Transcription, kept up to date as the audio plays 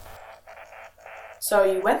So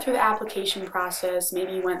you went through the application process,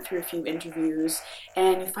 maybe you went through a few interviews,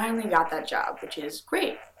 and you finally got that job, which is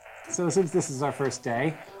great. So since this is our first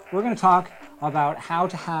day, we're going to talk about how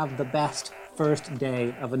to have the best first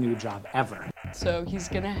day of a new job ever. So he's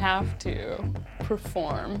going to have to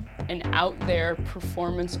perform an out there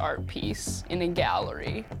performance art piece in a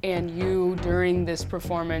gallery. And you, during this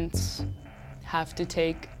performance, have to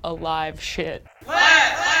take a live shit.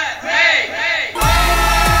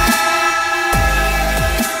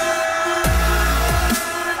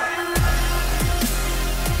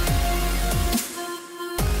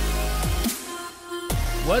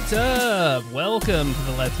 What's up? Welcome to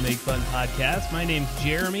the Let's Make Fun podcast. My name's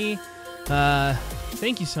Jeremy.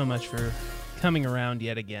 Thank you so much for coming around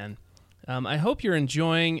yet again. I hope you're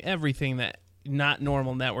enjoying everything that Not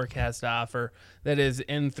Normal Network has to offer. That is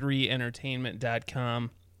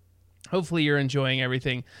n3entertainment.com. Hopefully you're enjoying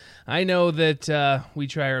everything. I know that we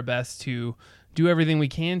try our best to do everything we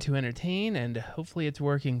can to entertain, and hopefully it's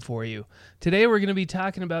working for you. Today we're going to be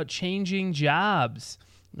talking about changing jobs.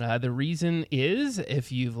 The reason is, if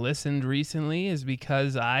you've listened recently, is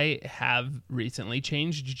because I have recently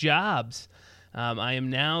changed jobs. I am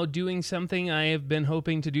now doing something I have been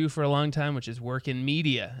hoping to do for a long time, which is work in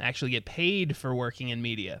media, actually get paid for working in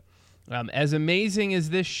media. As amazing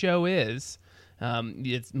as this show is,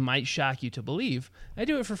 it might shock you to believe, I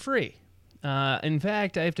do it for free. In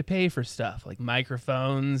fact, I have to pay for stuff like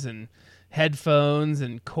microphones and headphones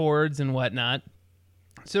and cords and whatnot.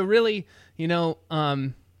 So really,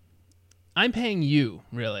 I'm paying you,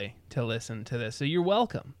 really, to listen to this, so you're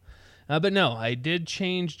welcome. But no, I did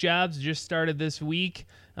change jobs, just started this week.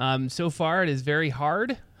 So far, it is very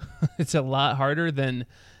hard. It's a lot harder than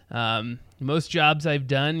most jobs I've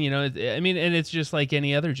done. And it's just like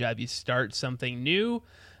any other job. You start something new,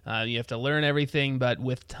 you have to learn everything, but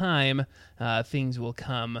with time, things will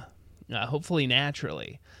come, hopefully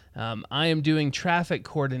naturally. I am doing traffic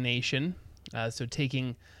coordination, so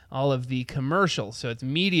taking all of the commercials. So it's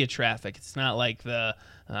media traffic. It's not like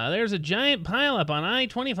there's a giant pileup on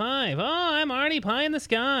I-25. Oh, I'm already pie in the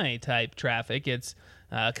sky type traffic. It's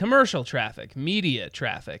commercial traffic, media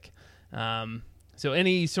traffic. So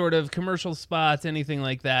any sort of commercial spots, anything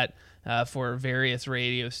like that for various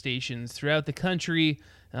radio stations throughout the country,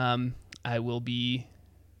 I will be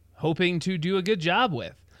hoping to do a good job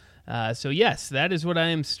with. So yes, that is what I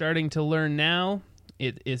am starting to learn now.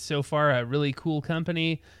 It is so far a really cool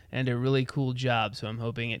company and a really cool job, so I'm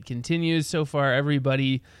hoping it continues. So far,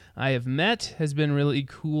 everybody I have met has been really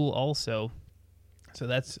cool also. So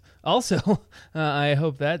that's also, I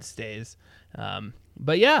hope that stays.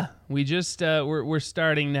 But yeah, we just, we're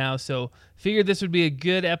starting now, so figured this would be a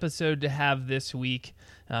good episode to have this week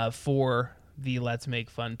for the Let's Make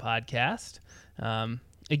Fun podcast.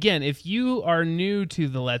 Again, if you are new to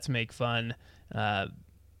the Let's Make Fun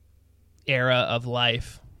era of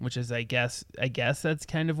life, which is I guess that's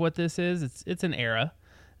kind of what this is. It's an era.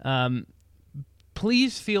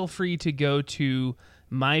 Please feel free to go to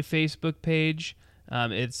my Facebook page.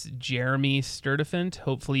 It's Jeremy Sturdivant.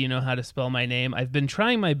 Hopefully you know how to spell my name. I've been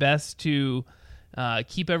trying my best to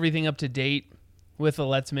keep everything up to date with the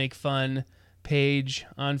Let's Make Fun page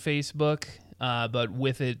on Facebook, but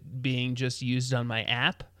with it being just used on my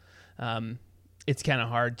app, it's kind of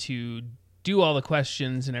hard to do all the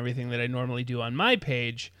questions and everything that I normally do on my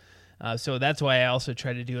page. So that's why I also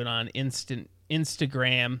try to do it on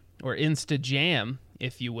Instagram or Instajam,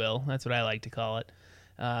 if you will. That's what I like to call it.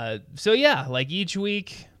 So yeah, like each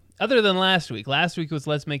week, other than last week was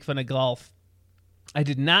Let's Make Fun of Golf. I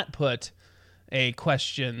did not put a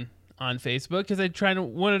question on Facebook because I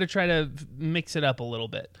wanted to try to mix it up a little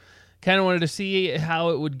bit. Kind of wanted to see how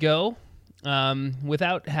it would go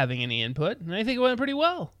without having any input, and I think it went pretty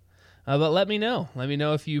well. But let me know. Let me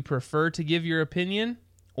know if you prefer to give your opinion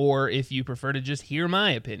or if you prefer to just hear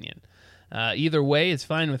my opinion. Either way, it's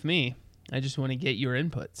fine with me. I just want to get your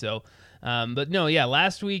input. So, but no, yeah,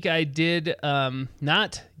 last week I did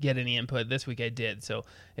not get any input. This week I did. So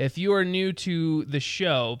if you are new to the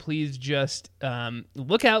show, please just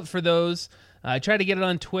look out for those. I try to get it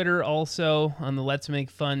on Twitter also, on the Let's Make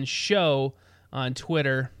Fun show on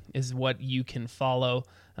Twitter is what you can follow,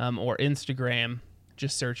 or Instagram.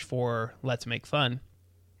 Just search for Let's Make Fun.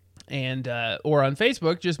 And or on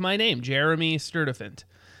Facebook, just my name, Jeremy Sturdivant.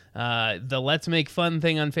 The Let's Make Fun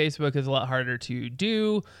thing on Facebook is a lot harder to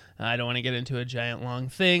do. I don't want to get into a giant long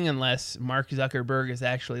thing unless Mark Zuckerberg is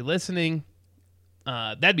actually listening.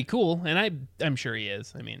 That'd be cool, and I'm sure he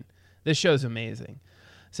is. I mean, this show's amazing.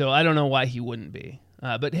 So I don't know why he wouldn't be.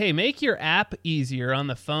 But hey, make your app easier on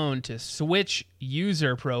the phone to switch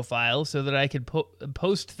user profiles so that I could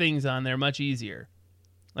post things on there much easier.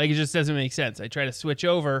 Like, it just doesn't make sense. I try to switch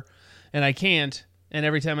over, and I can't. And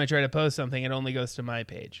every time I try to post something, it only goes to my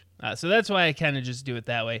page. So that's why I kind of just do it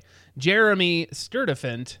that way. Jeremy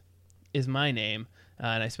Sturdivant is my name,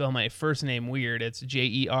 and I spell my first name weird. It's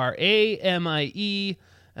Jeramie,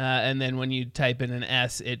 and then when you type in an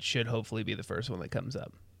S, it should hopefully be the first one that comes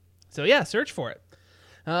up. So yeah, search for it.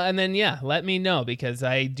 And then, yeah, let me know, because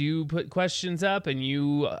I do put questions up, and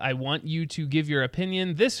I want you to give your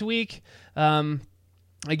opinion. This week,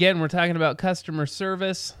 again, we're talking about customer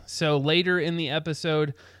service. So later in the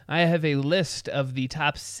episode, I have a list of the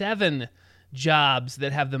top 7 jobs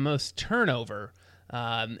that have the most turnover.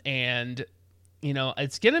 And,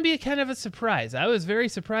 it's going to be kind of a surprise. I was very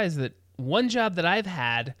surprised that one job that I've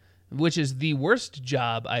had, which is the worst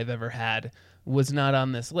job I've ever had, was not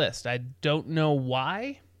on this list. I don't know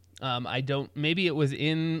why. Maybe it was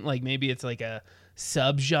maybe it's like a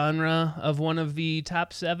subgenre of one of the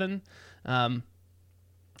top 7.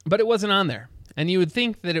 But it wasn't on there. And you would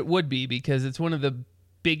think that it would be, because it's one of the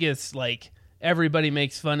biggest, everybody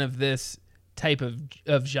makes fun of this type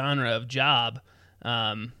of genre of job.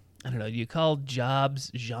 I don't know, do you call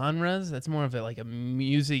jobs genres? That's more of a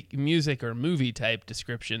music or movie type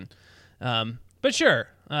description. But sure,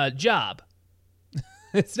 job.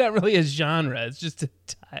 It's not really a genre. It's just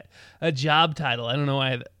a job title. I don't know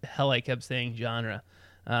why the hell I kept saying genre.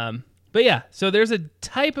 But yeah, so there's a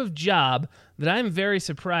type of job that I'm very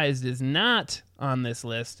surprised is not on this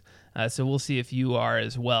list. So we'll see if you are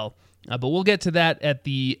as well. But we'll get to that at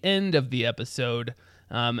the end of the episode,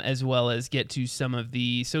 as well as get to some of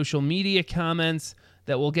the social media comments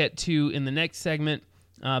that we'll get to in the next segment.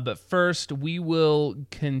 But first, we will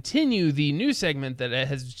continue the new segment that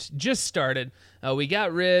has just started. We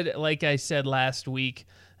got rid, like I said last week,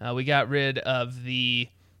 we got rid of the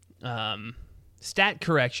stat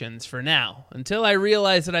corrections for now, until I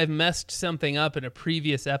realize that I've messed something up in a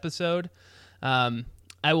previous episode.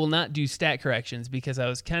 I will not do stat corrections, because I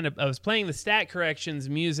was playing the stat corrections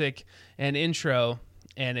music and intro,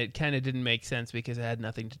 and it kind of didn't make sense because it had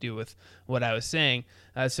nothing to do with what I was saying.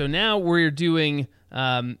 So now we're doing,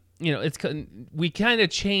 we kind of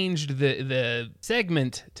changed the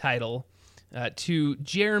segment title to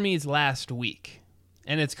Jeremy's Last Week.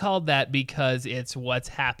 And it's called that because it's what's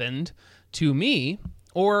happened to me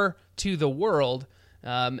or to the world,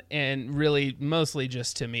 and really mostly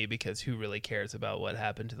just to me, because who really cares about what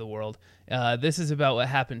happened to the world? This is about what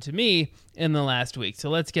happened to me in the last week. So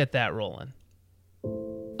let's get that rolling.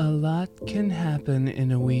 A lot can happen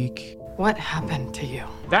in a week. What happened to you?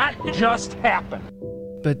 That just happened.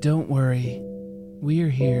 But don't worry. We're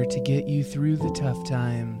here to get you through the tough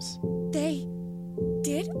times. They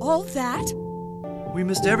did all that? We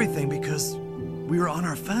missed everything because we were on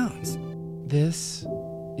our phones. This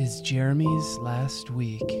is Jeremy's Last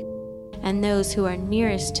Week. And those who are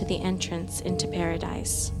nearest to the entrance into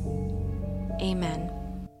paradise. Amen.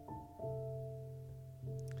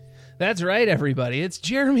 That's right, everybody. It's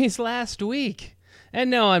Jeremy's Last Week. And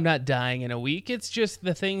no, I'm not dying in a week. It's just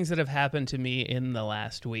the things that have happened to me in the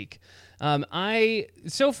last week.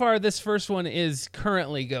 So far, this first one is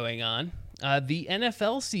currently going on. The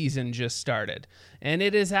NFL season just started, and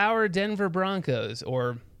it is our Denver Broncos,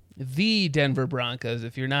 or the Denver Broncos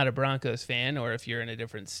if you're not a Broncos fan, or if you're in a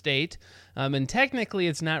different state. And technically,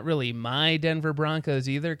 it's not really my Denver Broncos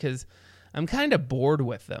either, because I'm kind of bored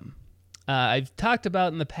with them. I've talked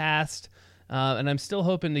about in the past, and I'm still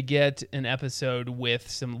hoping to get an episode with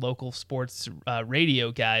some local sports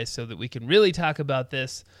radio guys so that we can really talk about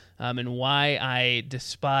this and why I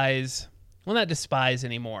not despise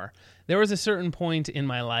anymore. There was a certain point in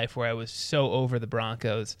my life where I was so over the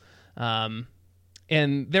Broncos, and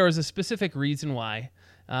there was a specific reason why,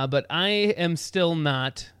 but I am still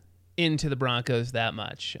not into the Broncos that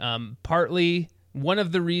much. Partly, one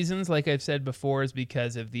of the reasons, like I've said before, is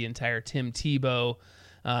because of the entire Tim Tebow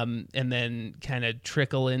and then kind of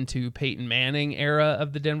trickle into Peyton Manning era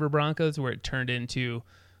of the Denver Broncos, where it turned into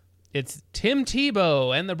it's Tim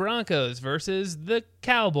Tebow and the Broncos versus the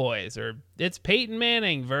Cowboys, or it's Peyton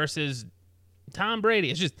Manning versus Tom Brady.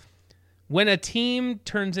 It's just when a team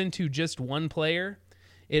turns into just one player,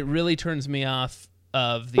 it really turns me off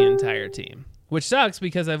of the entire team, which sucks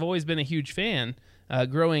because I've always been a huge fan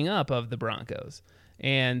growing up of the Broncos.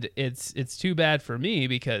 And it's too bad for me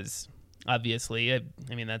because obviously, I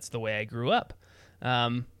mean, that's the way I grew up.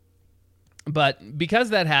 But because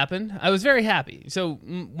that happened, I was very happy. So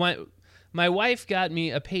my wife got me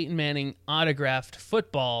a Peyton Manning autographed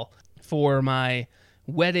football for my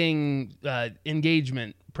wedding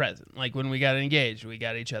engagement present. Like when we got engaged, we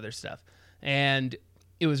got each other stuff. And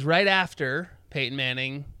it was right after Peyton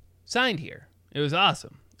Manning signed here. It was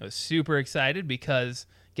awesome. I was super excited because,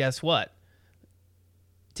 guess what?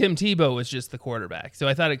 Tim Tebow was just the quarterback, so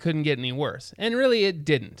I thought it couldn't get any worse. And really, it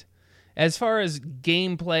didn't. As far as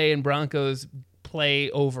gameplay and Broncos play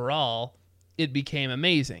overall, it became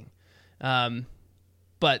amazing.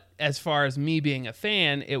 But as far as me being a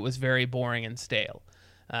fan, it was very boring and stale.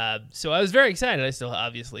 So I was very excited. I still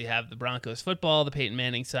obviously have the Broncos football, the Peyton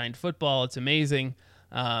Manning signed football. It's amazing.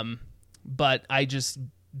 But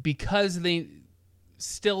because they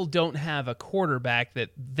still don't have a quarterback that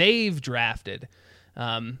they've drafted,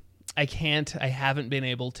 I haven't been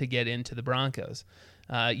able to get into the Broncos.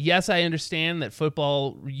 Yes, I understand that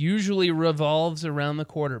football usually revolves around the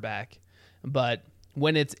quarterback, but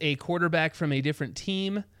when it's a quarterback from a different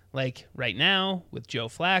team, like right now with Joe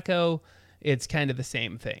Flacco, it's kind of the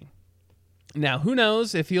same thing. Now, who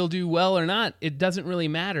knows if he'll do well or not? It doesn't really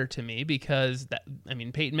matter to me because,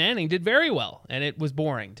 Peyton Manning did very well, and it was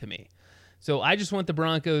boring to me. So I just want the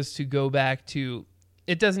Broncos to go back to,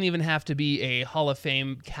 it doesn't even have to be a Hall of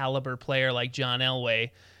Fame caliber player like John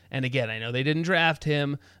Elway. And again, I know they didn't draft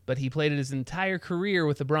him, but he played his entire career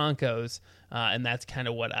with the Broncos, and that's kind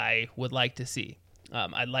of what I would like to see.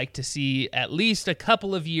 I'd like to see at least a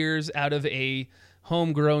couple of years out of a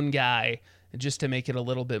homegrown guy just to make it a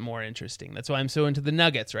little bit more interesting. That's why I'm so into the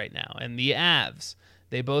Nuggets right now and the Avs.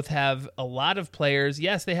 They both have a lot of players.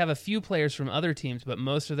 Yes, they have a few players from other teams, but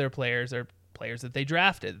most of their players are players that they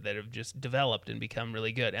drafted that have just developed and become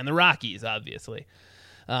really good. And the Rockies, obviously.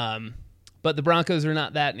 But the Broncos are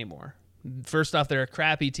not that anymore. First off, they're a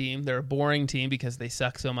crappy team. They're a boring team because they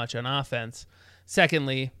suck so much on offense.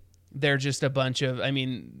 Secondly, they're just a bunch of,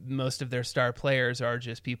 most of their star players are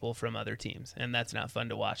just people from other teams, and that's not fun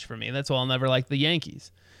to watch for me. That's why I'll never like the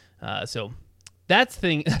Yankees. So that's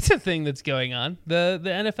a thing that's going on. The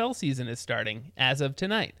NFL season is starting as of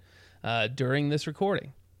tonight during this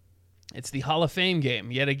recording. It's the Hall of Fame game.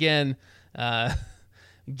 Yet again,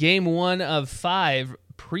 game 1 of 5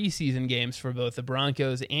 preseason games for both the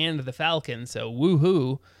Broncos and the Falcons. So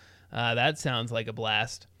woohoo, that sounds like a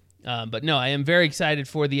blast. But no, I am very excited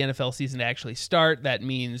for the NFL season to actually start. That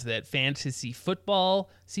means that fantasy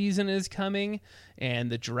football season is coming,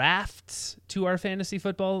 and the drafts to our fantasy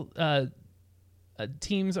football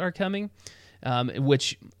teams are coming,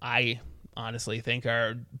 which I honestly think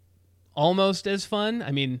are almost as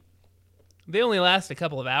fun. They only last a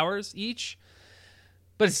couple of hours each,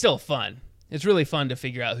 but it's still fun. It's really fun to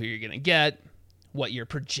figure out who you're going to get, what your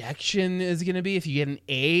projection is going to be. If you get an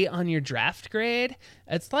A on your draft grade,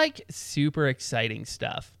 it's like super exciting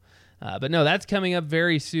stuff. But no, that's coming up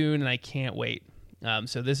very soon, and I can't wait.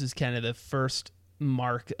 So this is kind of the first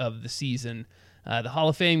mark of the season, the Hall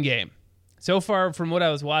of Fame game. So far, from what I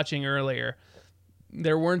was watching earlier,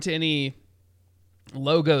 there weren't any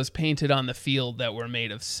logos painted on the field that were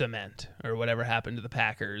made of cement or whatever happened to the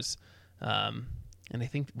Packers. And I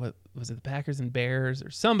think, what was it, the Packers and Bears or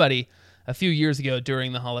somebody a few years ago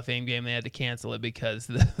during the Hall of Fame game, they had to cancel it because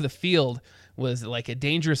the field was like a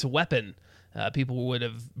dangerous weapon. People would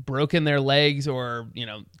have broken their legs or,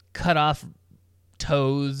 cut off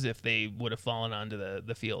toes if they would have fallen onto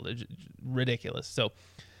the field. It's ridiculous. So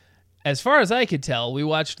as far as I could tell, we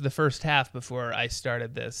watched the first half before I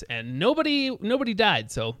started this, and nobody died.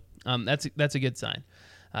 So that's a good sign.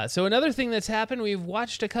 So another thing that's happened, we've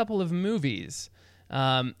watched a couple of movies.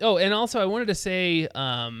 And also I wanted to say,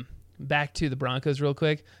 back to the Broncos real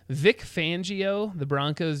quick, Vic Fangio, the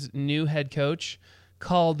Broncos' new head coach,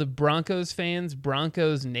 called the Broncos fans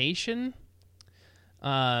Broncos Nation.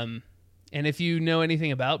 And if you know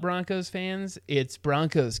anything about Broncos fans, it's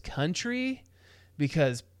Broncos country,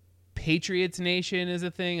 because Patriots Nation is a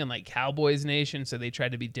thing and like Cowboys Nation, so they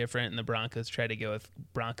tried to be different, and the Broncos tried to go with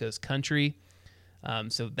Broncos country.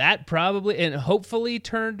 So that probably and hopefully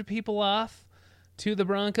turned people off to the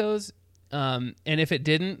Broncos. And if it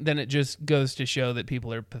didn't, then it just goes to show that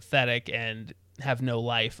people are pathetic and have no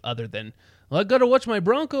life other than, I got to watch my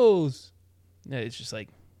Broncos. It's just like,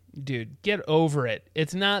 dude, get over it.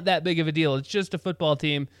 It's not that big of a deal. It's just a football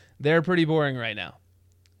team. They're pretty boring right now.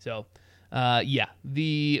 So,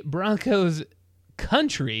 the Broncos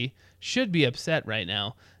country should be upset right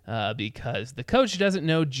now because the coach doesn't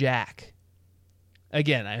know jack.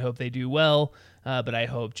 Again, I hope they do well, but I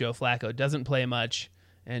hope Joe Flacco doesn't play much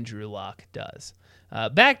and Drew Lock does.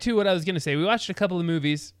 Back to what I was going to say. We watched a couple of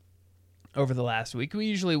movies over the last week. We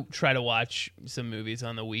usually try to watch some movies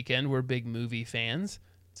on the weekend. We're big movie fans.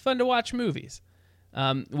 It's fun to watch movies.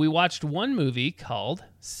 We watched one movie called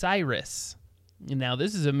Cyrus. Now,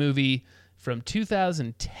 this is a movie from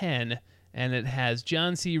 2010, and it has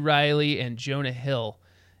John C. Reilly and Jonah Hill.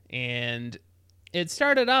 And it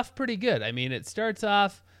started off pretty good. It starts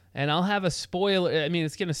off And I'll have a spoiler. I mean,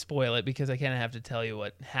 it's going to spoil it because I kind of have to tell you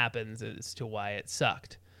what happens as to why it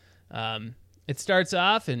sucked. It starts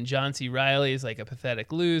off, and John C. Reilly is like a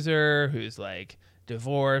pathetic loser who's like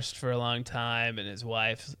divorced for a long time, and his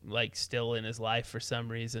wife's like still in his life for some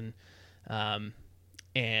reason.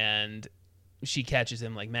 And she catches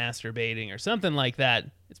him like masturbating or something like that.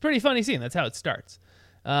 It's a pretty funny scene. That's how it starts.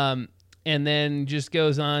 And then just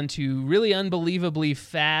goes on to really unbelievably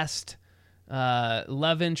fast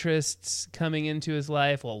love interests coming into his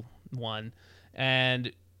life. Well, one.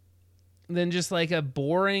 And then just like a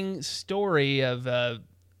boring story of a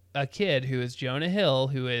kid who is Jonah Hill,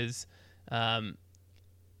 who is...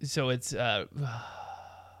 so it's...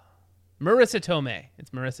 Marissa Tomei.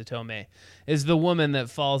 It's Marissa Tomei is the woman that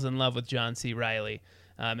falls in love with John C. Reilly.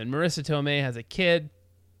 And Marissa Tomei has a kid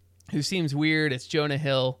who seems weird. It's Jonah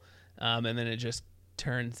Hill. And then it just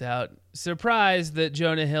turns out, surprise, that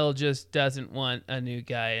Jonah Hill just doesn't want a new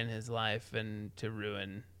guy in his life and to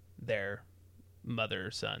ruin their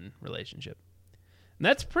mother-son relationship. And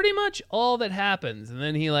that's pretty much all that happens. And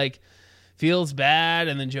then he like feels bad,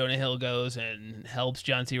 and then Jonah Hill goes and helps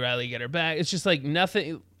John C. Reilly get her back. It's just like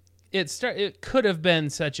nothing... It could have been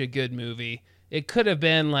such a good movie. It could have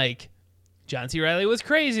been like John C. Reilly was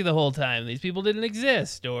crazy the whole time. These people didn't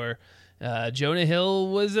exist, or Jonah Hill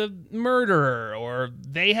was a murderer, or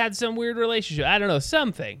they had some weird relationship. I don't know,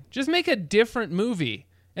 something. Just make a different movie.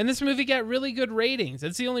 And this movie got really good ratings.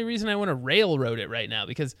 That's the only reason I want to railroad it right now,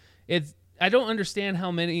 because I don't understand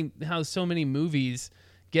how so many movies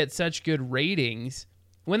get such good ratings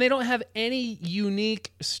when they don't have any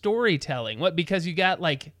unique storytelling. What, because you got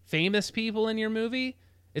like famous people in your movie,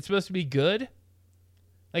 it's supposed to be good?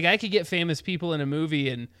 Like, I could get famous people in a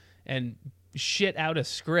movie and shit out a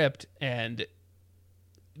script, and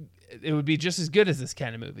it would be just as good as this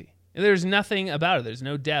kind of movie. There's nothing about it. There's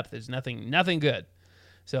no depth. There's nothing good.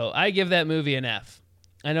 So I give that movie an F.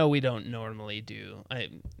 I know we don't normally do.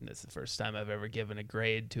 This is the first time I've ever given a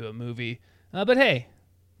grade to a movie. But hey,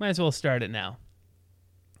 might as well start it now.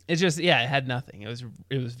 It's just, it had nothing. It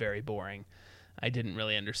was very boring. I didn't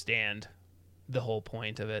really understand the whole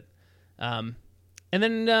point of it. And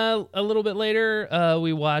then a little bit later,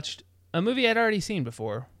 we watched a movie I'd already seen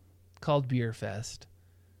before called Beer Fest.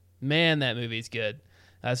 Man, that movie's good.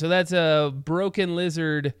 So that's a Broken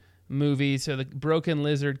Lizard movie. So the Broken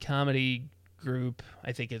Lizard comedy group,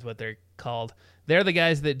 I think is what they're called. They're the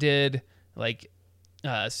guys that did like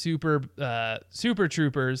Super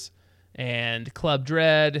Troopers and Club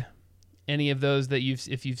Dread, any of those that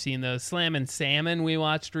if you've seen those. Slammin' Salmon we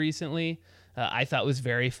watched recently, I thought was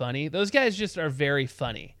very funny. Those guys just are very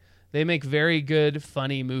funny. They make very good,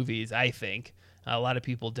 funny movies, I think. A lot of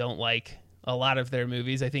people don't like a lot of their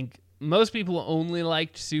movies. I think most people only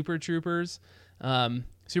liked Super Troopers.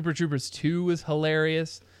 Super Troopers 2 was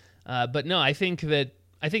hilarious. But no, I think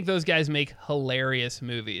those guys make hilarious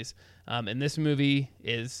movies. And this movie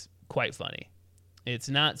is quite funny. It's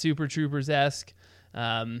not Super Troopers-esque,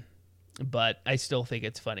 but I still think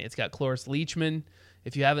it's funny. It's got Cloris Leachman.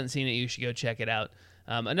 If you haven't seen it, you should go check it out.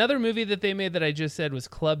 Another movie that they made that I just said was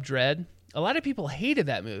Club Dread. A lot of people hated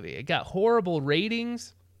that movie. It got horrible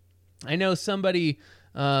ratings. I know somebody,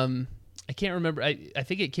 I can't remember, I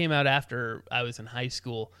think it came out after I was in high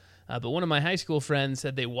school, but one of my high school friends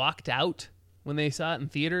said they walked out when they saw it in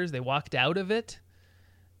theaters. They walked out of it.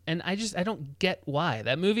 And I don't get why.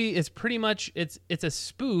 That movie is pretty much, it's a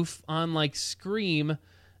spoof on like Scream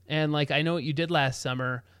and like I Know What You Did Last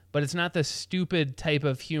Summer, but it's not the stupid type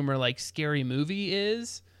of humor like Scary Movie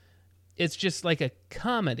is. It's just like a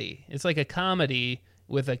comedy. It's like a comedy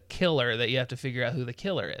with a killer that you have to figure out who the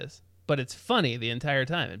killer is. But it's funny the entire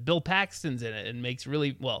time. And Bill Paxton's in it and makes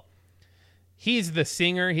really, well, he's the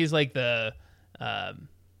singer. He's like the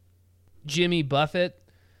Jimmy Buffett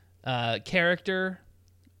character.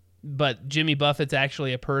 But Jimmy Buffett's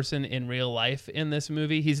actually a person in real life in this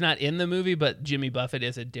movie. He's not in the movie, but Jimmy Buffett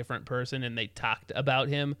is a different person, and they talked about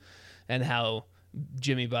him and how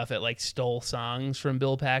Jimmy Buffett like stole songs from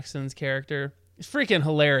Bill Paxton's character. It's freaking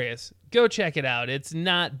hilarious. Go check it out. It's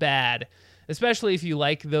not bad, especially if you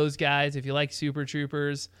like those guys, if you like Super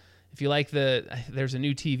Troopers, if you like there's a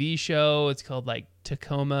new TV show. It's called like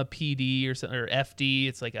Tacoma PD or something, or FD.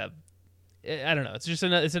 It's like I don't know. It's just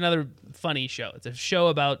it's another funny show. It's a show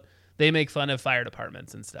about they make fun of fire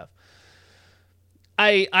departments and stuff.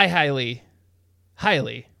 I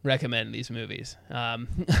highly recommend these movies,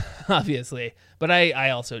 obviously. But I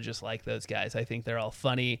also just like those guys. I think they're all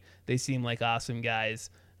funny. They seem like awesome guys.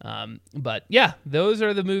 But yeah, those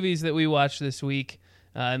are the movies that we watched this week,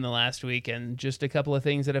 in the last week, and just a couple of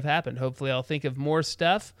things that have happened. Hopefully I'll think of more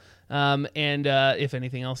stuff. And if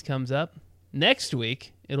anything else comes up, next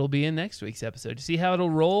week, it'll be in next week's episode. You see how it'll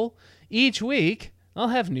roll? Each week, I'll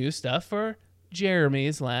have new stuff for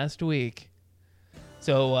Jeremy's last week.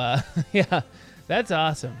 So, yeah, that's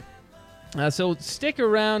awesome. So stick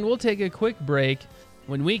around. We'll take a quick break.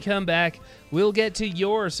 When we come back, we'll get to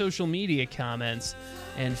your social media comments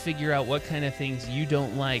and figure out what kind of things you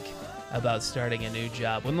don't like about starting a new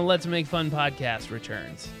job when the Let's Make Fun podcast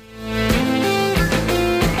returns.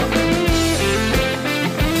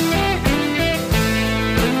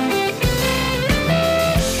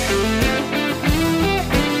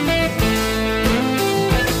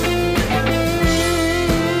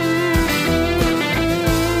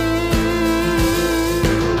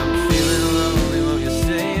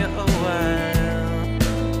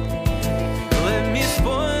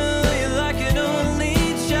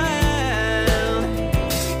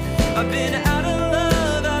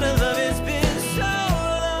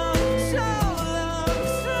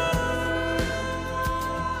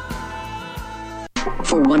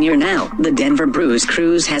 For 1 year now, the Denver Brews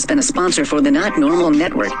Cruise has been a sponsor for the Not Normal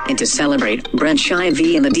Network, and to celebrate, Brent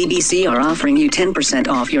Shivey and the DBC are offering you 10%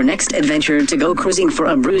 off your next adventure to go cruising for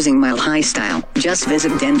a bruising mile high style. Just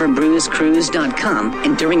visit denverbrewscruise.com,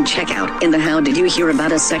 and during checkout, in the How Did You Hear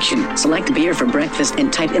About Us section, select beer for breakfast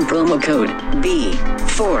and type in promo code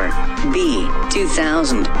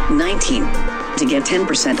B4B2019 to get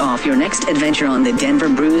 10% off your next adventure on the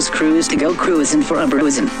Denver Brews Cruise to go cruising for a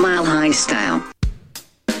bruising mile high style.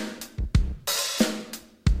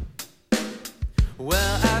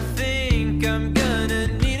 Well, I think I'm gonna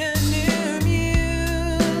need a new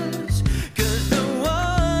muse, 'cause the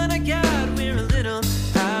one I got, we're a little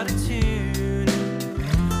out of tune.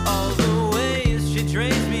 All the ways she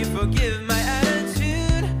drains me, forgive my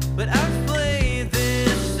attitude, but I've played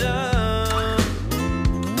this song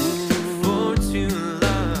for too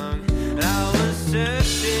long. I was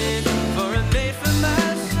searching for a mate for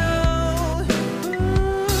my soul,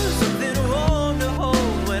 something warm to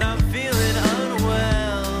hold when I'm feeling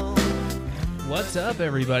unwell. What's up,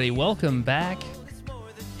 everybody? Welcome back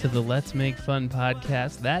to the Let's Make Fun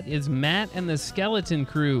podcast. That is Matt and the Skeleton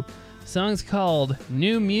Crew. Song's called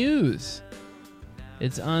New Muse.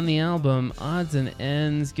 It's on the album Odds and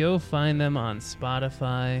Ends. Go find them on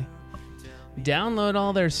Spotify. Download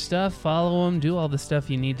all their stuff, follow them, do all the stuff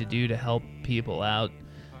you need to do to help people out.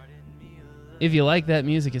 If you like that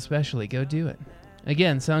music especially, go do it.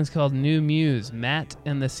 Again, song's called New Muse, Matt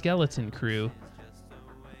and the Skeleton Crew,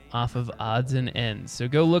 off of Odds and Ends. So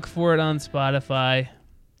go look for it on Spotify,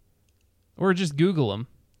 or just Google them.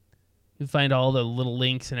 You'll find all the little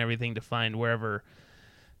links and everything to find wherever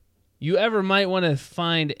you ever might want to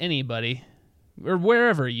find anybody, or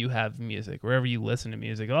wherever you have music, wherever you listen to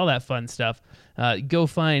music, all that fun stuff. Go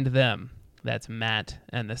find them. That's Matt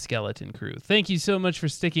and the Skeleton Crew. Thank you so much for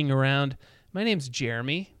sticking around. My name's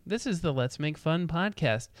Jeremy. This is the Let's Make Fun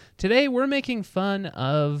podcast. Today we're making fun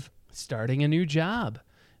of starting a new job,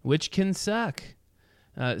 which can suck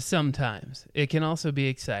sometimes. It can also be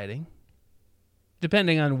exciting.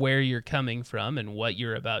 Depending on where you're coming from and what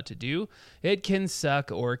you're about to do, it can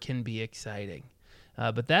suck or can be exciting.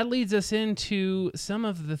 But that leads us into some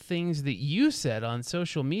of the things that you said on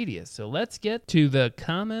social media. So let's get to the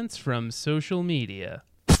comments from social media.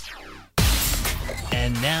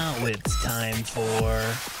 And now it's time for...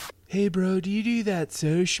 Hey bro, do you do that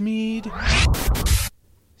Sochmead?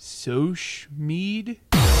 Sochmead?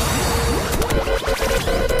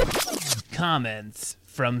 Comments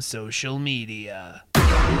from social media.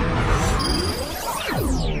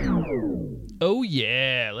 Oh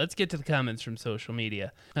yeah, let's get to the comments from social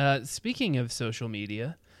media. Speaking of social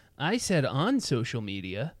media, I said on social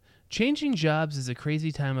media, changing jobs is a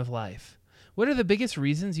crazy time of life. What are the biggest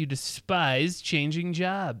reasons you despise changing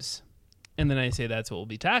jobs? And then I say that's what we'll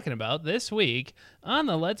be talking about this week on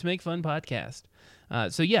the Let's Make Fun podcast.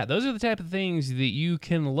 So yeah, those are the type of things that you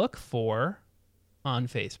can look for on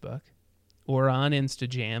Facebook or on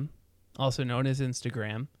Instagram, also known as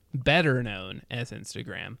Instagram, better known as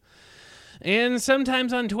Instagram, and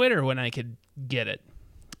sometimes on Twitter when I could get it.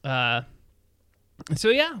 So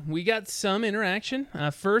yeah, we got some interaction.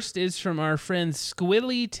 First is from our friend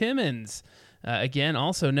Squilly Timmons, again,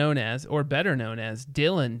 also known as, or better known as,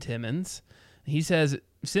 Dylan Timmons. He says,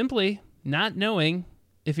 simply not knowing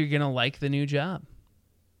if you're going to like the new job.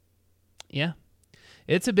 Yeah,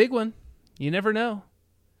 it's a big one. You never know.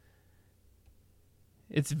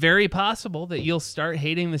 It's very possible that you'll start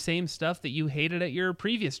hating the same stuff that you hated at your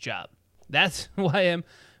previous job. That's why I'm,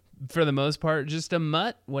 for the most part, just a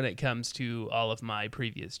mutt when it comes to all of my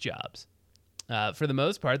previous jobs. For the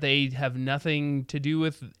most part, they have nothing to do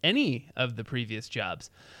with any of the previous jobs.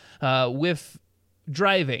 With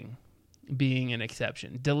driving, being an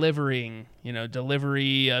exception. Delivering,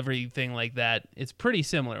 delivery, everything like that. It's pretty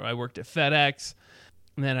similar. I worked at FedEx,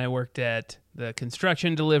 and then I worked at the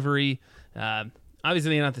construction delivery.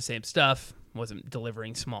 Obviously not the same stuff. Wasn't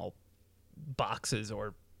delivering small boxes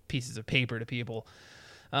or pieces of paper to people.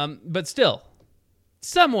 But still,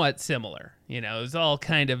 somewhat similar. It was all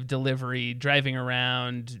kind of delivery, driving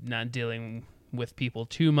around, not dealing with people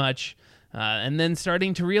too much, and then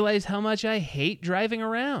starting to realize how much I hate driving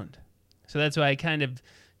around. So that's why I kind of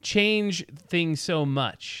change things so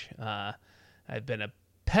much. I've been a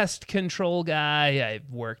pest control guy. I've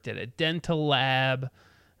worked at a dental lab.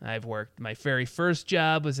 My very first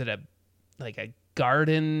job was at a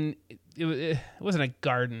garden. It wasn't a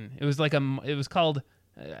garden. It was it was called,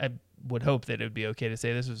 I would hope that it would be okay to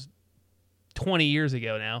say this was 20 years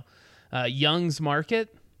ago now, Young's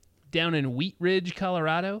Market down in Wheat Ridge,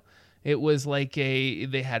 Colorado. It was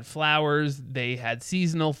they had flowers, they had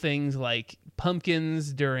seasonal things like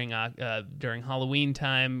pumpkins during Halloween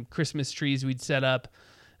time, Christmas trees we'd set up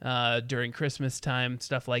during Christmas time,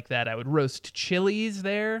 stuff like that. I would roast chilies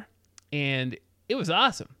there, and it was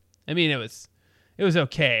awesome. I mean, it was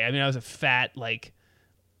okay. I mean, I was a fat,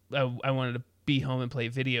 I wanted to be home and play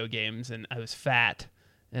video games, and I was fat,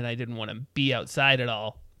 and I didn't want to be outside at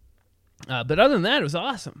all. But other than that, it was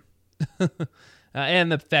awesome.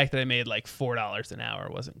 And the fact that I made $4 an hour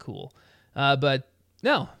wasn't cool. But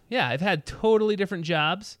no, yeah, I've had totally different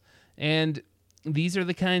jobs, and these are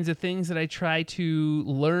the kinds of things that I try to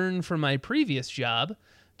learn from my previous job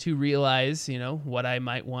to realize, what I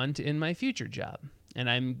might want in my future job. And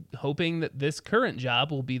I'm hoping that this current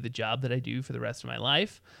job will be the job that I do for the rest of my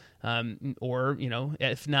life. Or,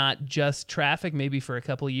 if not just traffic, maybe for a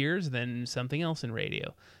couple of years, then something else in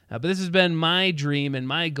radio. But this has been my dream and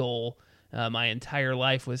my goal my entire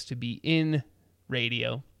life, was to be in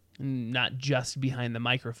radio, not just behind the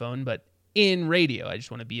microphone, but in radio. I just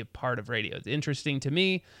want to be a part of radio. It's interesting to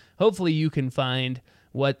me. Hopefully you can find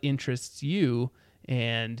what interests you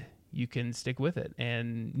and you can stick with it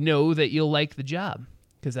and know that you'll like the job,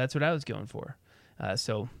 because that's what I was going for.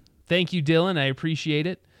 So thank you, Dylan. I appreciate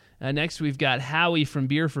it. Next, we've got Howie from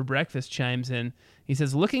Beer for Breakfast chimes in. He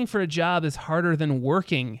says, looking for a job is harder than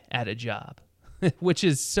working at a job, which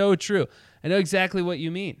is so true. I know exactly what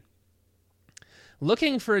you mean.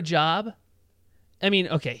 Looking for a job,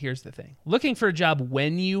 okay, here's the thing. Looking for a job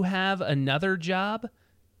when you have another job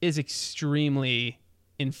is extremely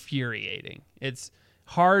infuriating. It's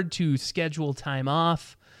hard to schedule time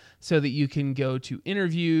off so that you can go to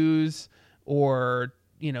interviews, or,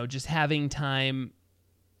 just having time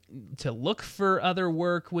to look for other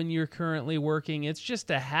work when you're currently working. It's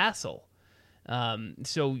just a hassle.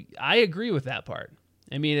 So I agree with that part.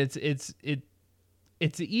 I mean, it's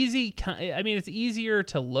easy. It's easier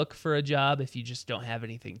to look for a job if you just don't have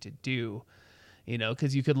anything to do,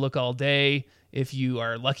 because you could look all day. If you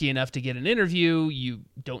are lucky enough to get an interview, you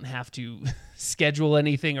don't have to schedule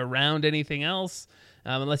anything around anything else,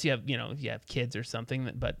 unless you have, if you have kids or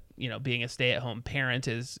something. But, being a stay-at-home parent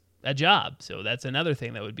is a job. So that's another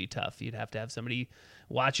thing that would be tough. You'd have to have somebody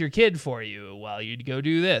watch your kid for you while you'd go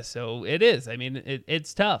do this. So it is.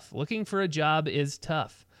 It's tough. Looking for a job is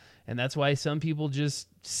tough. And that's why some people just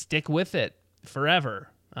stick with it forever,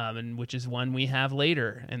 and which is one we have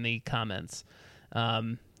later in the comments.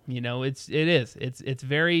 It's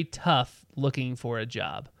very tough looking for a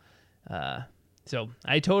job. So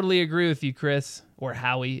I totally agree with you, Chris, or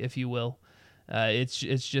Howie, if you will. It's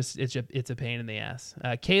a pain in the ass.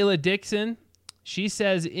 Kayla Dixon, she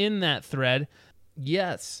says in that thread,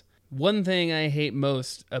 yes, one thing I hate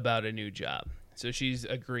most about a new job. So she's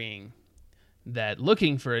agreeing that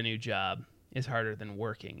looking for a new job is harder than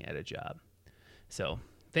working at a job. So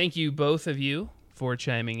thank you, both of you, for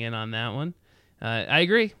chiming in on that one. I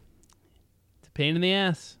agree. It's a pain in the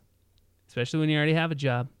ass, especially when you already have a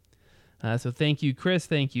job. So thank you, Chris.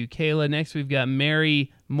 Thank you, Kayla. Next, we've got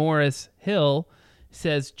Mary Morris Hill.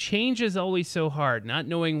 Says, change is always so hard. Not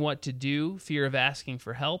knowing what to do, fear of asking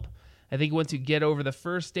for help. I think once you get over the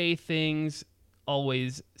first day, things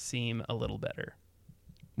always seem a little better.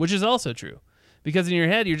 Which is also true. Because in your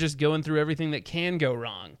head, you're just going through everything that can go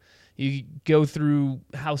wrong. You go through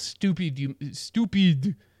how stupid you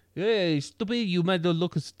might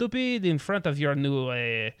look stupid in front of your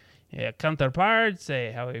new counterparts,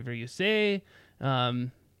 however you say.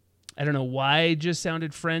 I don't know why I just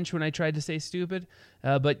sounded French when I tried to say stupid,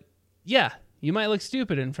 but yeah, you might look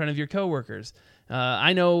stupid in front of your coworkers.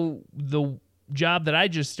 I know the job that I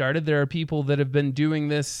just started, there are people that have been doing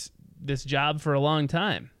this job for a long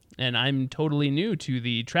time, and I'm totally new to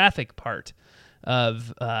the traffic part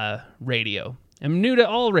of radio. I'm new to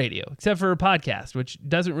all radio, except for a podcast, which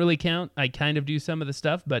doesn't really count. I kind of do some of the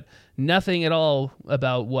stuff, but nothing at all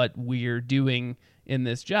about what we're doing in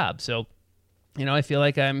this job. So, I feel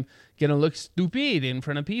like I'm going to look stupid in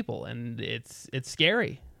front of people, and it's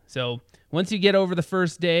scary. So once you get over the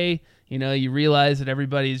first day, you realize that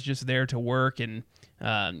everybody's just there to work, and,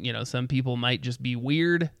 some people might just be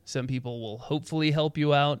weird. Some people will hopefully help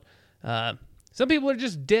you out. Some people are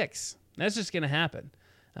just dicks. That's just going to happen.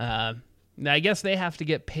 I guess they have to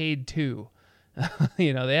get paid too. They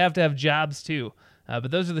have to have jobs too.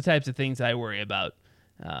 But those are the types of things I worry about.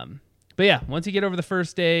 But yeah, once you get over the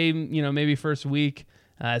first day, maybe first week,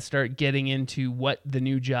 start getting into what the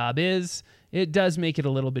new job is, it does make it a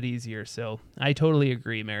little bit easier. So I totally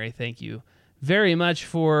agree, Mary. Thank you very much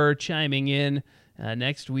for chiming in.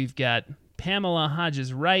 Next, we've got Pamela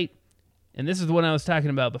Hodges-Wright, and this is the one I was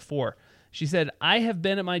talking about before. She said, I have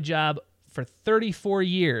been at my job for 34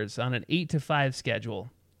 years on an 8-to-5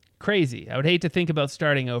 schedule. Crazy. I would hate to think about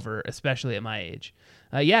starting over, especially at my age.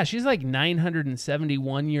 Yeah, she's like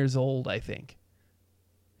 971 years old, I think.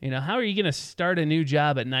 How are you going to start a new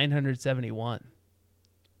job at 971?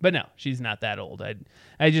 But no, she's not that old.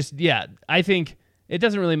 I think it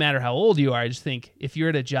doesn't really matter how old you are. I just think if you're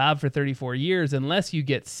at a job for 34 years, unless you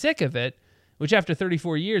get sick of it, which after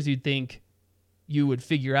 34 years you'd think you would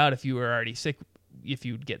figure out if you were already sick, if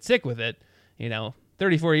you'd get sick with it.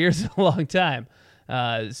 34 years is a long time.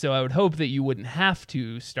 So I would hope that you wouldn't have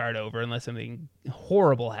to start over unless something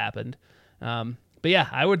horrible happened. But yeah,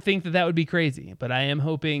 I would think that would be crazy. But I am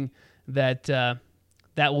hoping that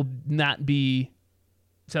that will not be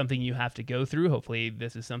something you have to go through. Hopefully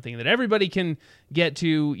this is something that everybody can get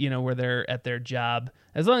to, where they're at their job,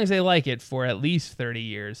 as long as they like it, for at least 30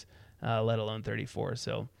 years, let alone 34.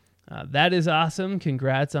 So that is awesome.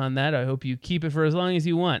 Congrats on that. I hope you keep it for as long as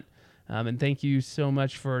you want. And thank you so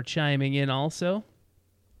much for chiming in also.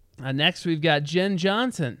 Next, we've got Jen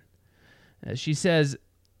Johnson. She says,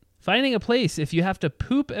 finding a place if you have to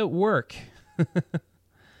poop at work.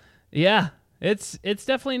 Yeah, it's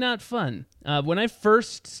definitely not fun. When I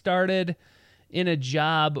first started in a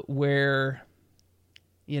job where,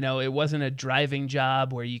 it wasn't a driving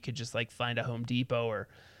job where you could just like find a Home Depot or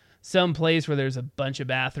some place where there's a bunch of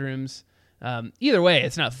bathrooms. Either way,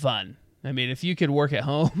 it's not fun. I mean, if you could work at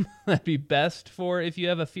home, that'd be best for if you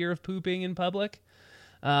have a fear of pooping in public.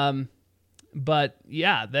 But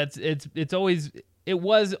yeah, it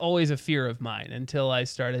was always a fear of mine until I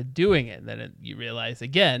started doing it. Then you realize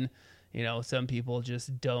again, some people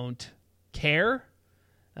just don't care.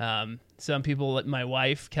 Some people, my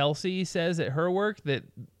wife, Kelsey, says at her work that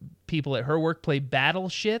people at her work play battle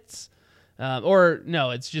shits. Or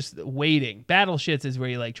no, it's just waiting. Battle shits is where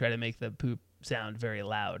you like try to make the poop sound very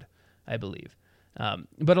loud, I believe.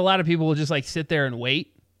 But a lot of people will just like sit there and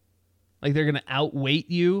wait. Like they're going to outwait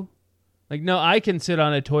you. Like, no, I can sit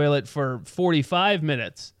on a toilet for 45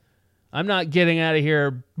 minutes. I'm not getting out of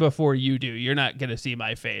here before you do. You're not going to see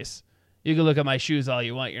my face. You can look at my shoes all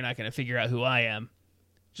you want. You're not going to figure out who I am.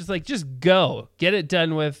 Just go. Get it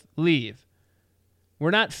done with. Leave.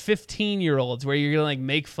 We're not 15-year-olds where you're going to like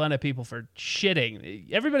make fun of people for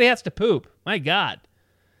shitting. Everybody has to poop. My God.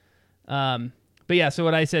 But yeah, so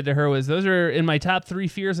what I said to her was, those are in my top 3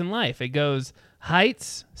 fears in life. It goes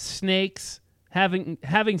heights, snakes,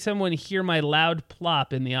 having someone hear my loud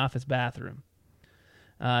plop in the office bathroom.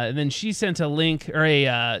 And then she sent a link or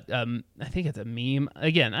I think it's a meme.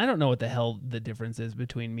 Again, I don't know what the hell the difference is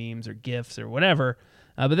between memes or GIFs or whatever.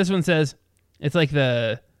 But this one says, it's like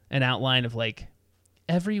an outline of like,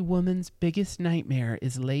 every woman's biggest nightmare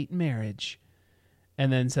is late marriage.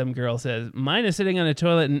 And then some girl says, mine is sitting on a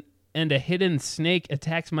toilet and a hidden snake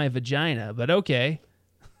attacks my vagina, but okay.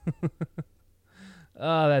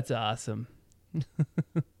 Oh, that's awesome.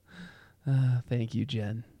 Thank you,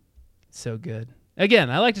 Jen. So good. Again,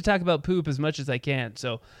 I like to talk about poop as much as I can.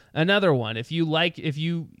 So another one, even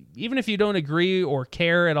if you don't agree or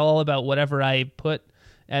care at all about whatever I put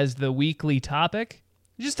as the weekly topic,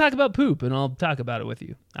 just talk about poop and I'll talk about it with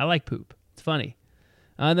you. I like poop. It's funny.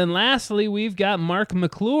 And then lastly, we've got Mark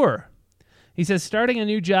McClure. He says, starting a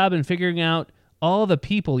new job and figuring out all the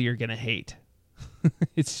people you're going to hate.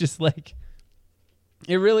 It's just like,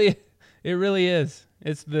 it really is.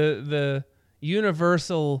 It's the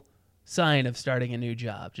universal sign of starting a new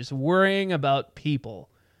job. Just worrying about people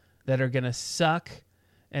that are going to suck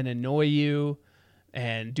and annoy you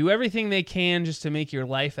and do everything they can just to make your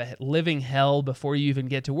life a living hell before you even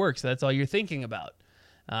get to work. So that's all you're thinking about.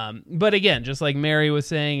 But again, just like Mary was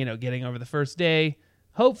saying, getting over the first day,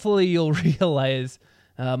 hopefully you'll realize,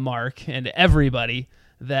 Mark and everybody,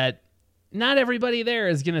 that not everybody there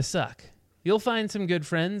is going to suck. You'll find some good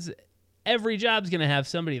friends, every job's going to have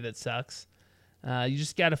somebody that sucks. You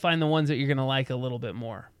just got to find the ones that you're going to like a little bit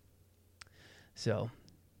more. So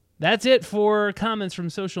that's it for comments from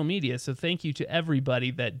social media. So thank you to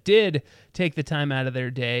everybody that did take the time out of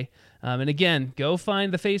their day. And again, go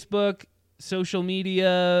find the Facebook, social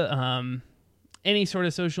media, any sort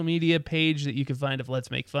of social media page that you can find of Let's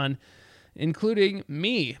Make Fun, including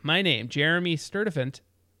me, my name, Jeremy Sturdivant,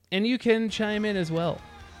 and you can chime in as well.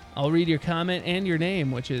 I'll read your comment and your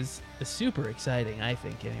name, which is super exciting, I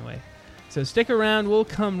think, anyway. So stick around. We'll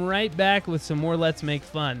come right back with some more Let's Make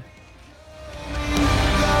Fun.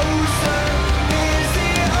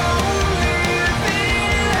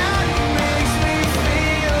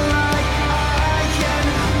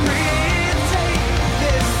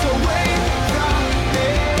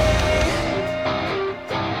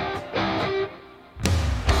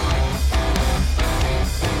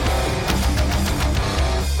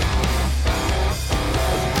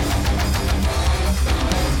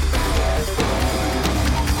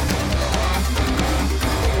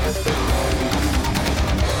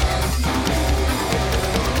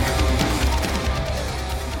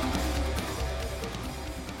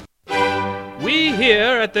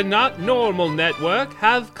 Here at the Not Normal Network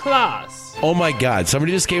have class. Oh my God,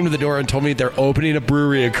 somebody just came to the door and told me they're opening a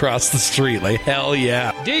brewery across the street. Like, hell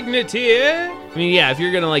yeah. Dignity. I mean, yeah, if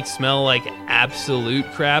you're gonna like smell like absolute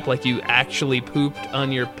crap, like you actually pooped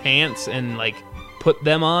on your pants and like put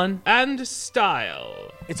them on. And style.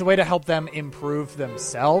 It's a way to help them improve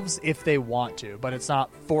themselves if they want to, but it's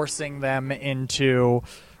not forcing them into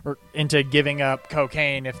giving up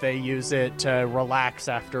cocaine if they use it to relax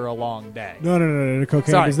after a long day. No.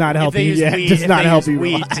 Cocaine does not help you. Yeah, does not help you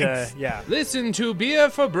relax. Listen to Beer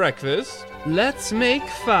for Breakfast, Let's Make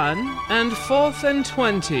Fun, and 4th and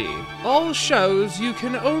 20. All shows you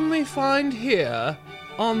can only find here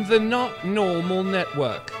on the Not Normal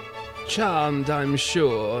Network. Charmed, I'm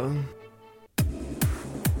sure.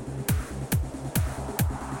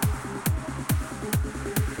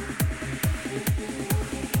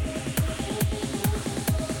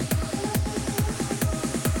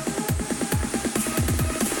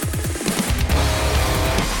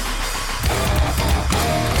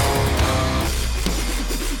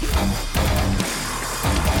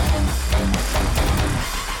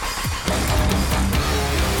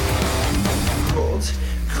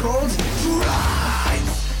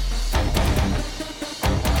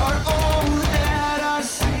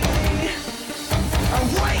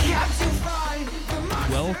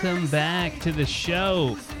 Welcome back to the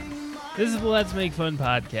show. This is the Let's Make Fun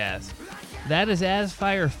podcast. That is As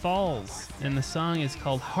Fire Falls, and the song is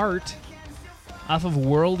called Heart off of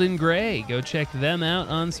World in Grey. Go check them out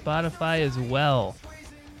on Spotify as well.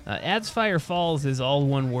 As Fire Falls is all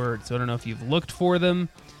one word, so I don't know if you've looked for them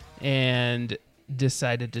and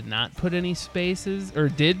decided to not put any spaces, or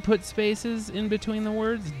did put spaces in between the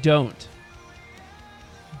words. Don't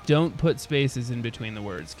put spaces in between the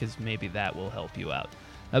words, because maybe that will help you out.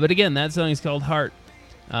 But again, that song is called Heart,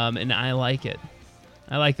 and I like it.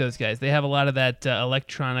 I like those guys. They have a lot of that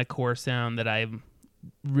electronic core sound that I'm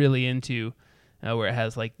really into, where it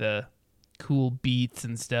has like the cool beats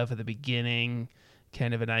and stuff at the beginning,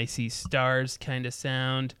 kind of an I See Stars kind of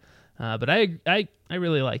sound. But I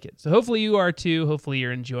really like it. So hopefully you are too. Hopefully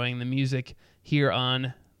you're enjoying the music here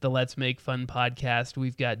on the Let's Make Fun podcast.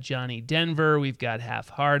 We've got Johnny Denver, we've got Half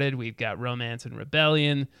Hearted, we've got Romance and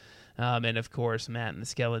Rebellion, and of course Matt and the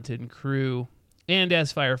Skeleton Crew, and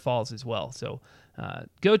As Fire Falls as well. So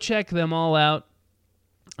go check them all out.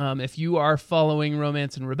 If you are following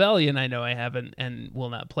Romance and Rebellion, I know I haven't and will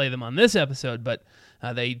not play them on this episode, but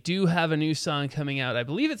they do have a new song coming out. I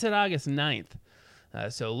believe it's at August 9th.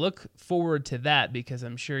 So look forward to that, because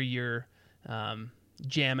I'm sure you're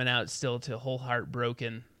jamming out still to Whole Heart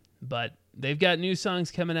Broken. But they've got new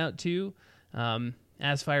songs coming out too.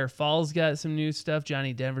 As Fire Falls got some new stuff.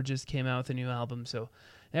 Johnny Denver just came out with a new album. So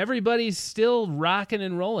everybody's still rocking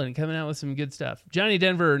and rolling, coming out with some good stuff. Johnny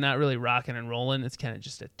Denver, not really rocking and rolling. It's kind of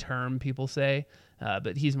just a term people say.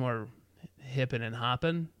 But he's more hippin' and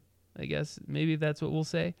hoppin', I guess. Maybe that's what we'll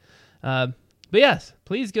say. But yes,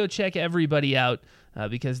 please go check everybody out,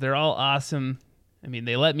 because they're all awesome. I mean,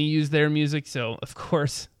 they let me use their music, so of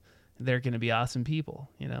course they're going to be awesome people,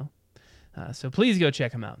 you know? So please go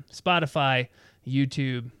check them out. Spotify,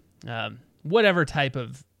 YouTube, whatever type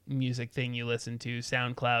of music thing you listen to,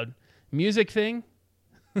 SoundCloud, music thing,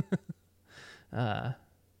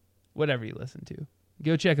 whatever you listen to.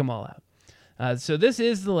 Go check them all out. So this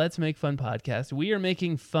is the Let's Make Fun podcast. We are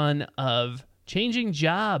making fun of changing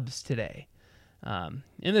jobs today, in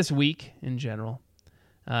this week in general.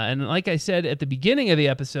 And like I said at the beginning of the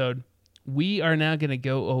episode, we are now going to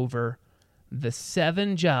go over the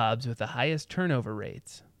 7 jobs with the highest turnover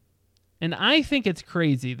rates. And I think it's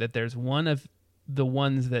crazy that there's one of the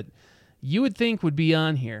ones that you would think would be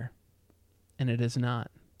on here, and it is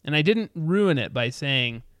not. And I didn't ruin it by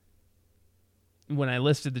saying, when I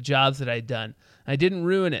listed the jobs that I'd done, I didn't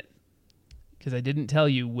ruin it because I didn't tell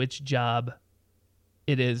you which job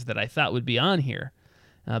it is that I thought would be on here,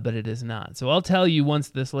 but it is not. So I'll tell you once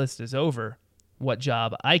this list is over what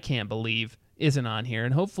job I can't believe isn't on here.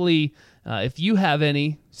 And hopefully, if you have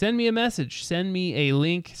any, send me a message, send me a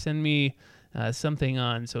link, send me something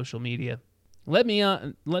on social media. Let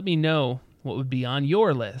me know what would be on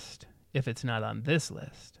your list if it's not on this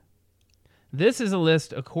list. This is a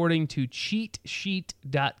list according to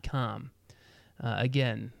cheatsheet.com.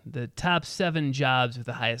 Again, the top 7 jobs with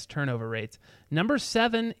the highest turnover rates. Number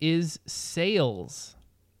 7 is sales.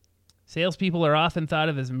 Salespeople are often thought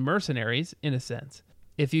of as mercenaries, in a sense.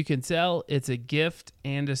 If you can sell, it's a gift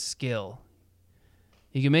and a skill.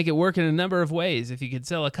 You can make it work in a number of ways. If you could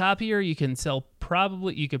sell a copier, you could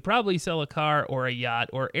probably sell a car or a yacht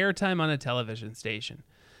or airtime on a television station.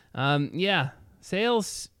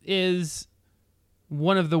 Sales is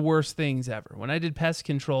one of the worst things ever. When I did pest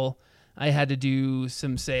control, I had to do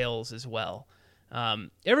some sales as well.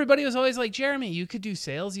 Everybody was always like, Jeremy, you could do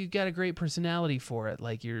sales. You've got a great personality for it.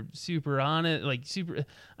 Like, you're super on it. Like, super.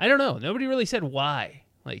 I don't know. Nobody really said why.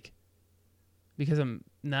 Like, because I'm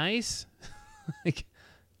nice. Like,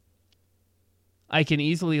 I can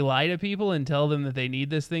easily lie to people and tell them that they need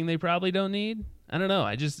this thing they probably don't need. I don't know.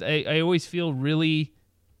 I always feel really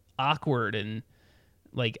awkward, and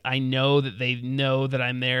like I know that they know that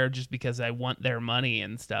I'm there just because I want their money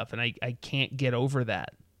and stuff, and I can't get over that.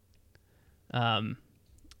 I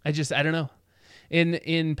don't know.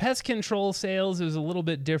 In pest control sales, it was a little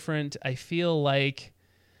bit different. I feel like,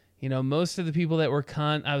 most of the people that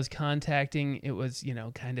I was contacting, it was,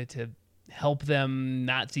 kind of to help them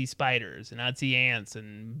not see spiders and not see ants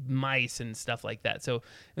and mice and stuff like that. So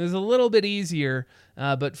it was a little bit easier,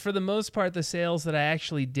 but for the most part, the sales that I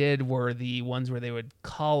actually did were the ones where they would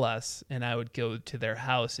call us and I would go to their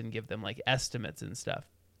house and give them like estimates and stuff.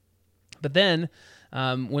 But then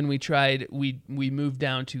when we moved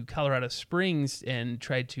down to Colorado Springs and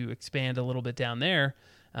tried to expand a little bit down there,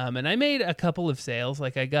 and I made a couple of sales.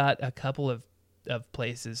 Like, I got a couple of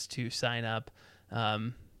places to sign up,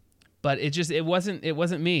 but it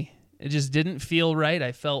wasn't me. It just didn't feel right.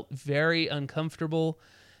 I felt very uncomfortable.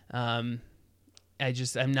 I'm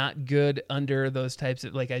not good under those types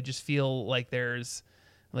of, like, I just feel like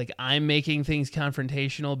I'm making things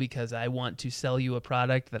confrontational because I want to sell you a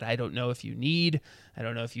product that I don't know if you need. I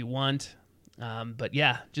don't know if you want. But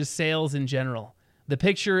yeah, just sales in general. The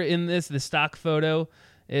picture in the stock photo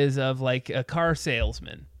is of like a car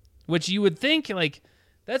salesman, which you would think, like,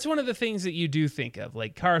 that's one of the things that you do think of.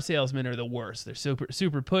 Like, car salesmen are the worst. They're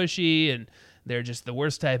super pushy, and they're just the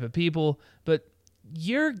worst type of people. But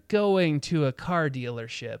you're going to a car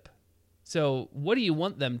dealership. So what do you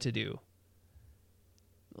want them to do?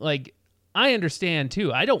 Like, I understand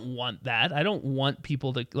too. I don't want that. I don't want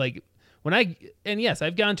people to, like, yes,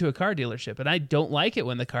 I've gone to a car dealership and I don't like it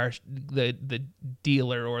when the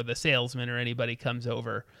dealer or the salesman or anybody comes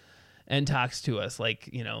over and talks to us,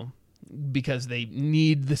 like, because they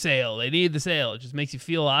need the sale. They need the sale. It just makes you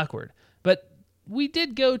feel awkward. But we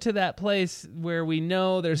did go to that place where we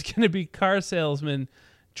know there's going to be car salesmen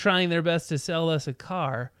trying their best to sell us a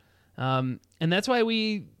car. And that's why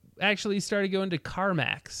we actually started going to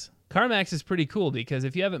CarMax. CarMax is pretty cool because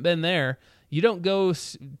if you haven't been there, you don't go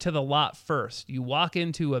to the lot first. You walk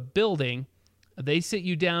into a building, they sit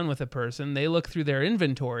you down with a person, they look through their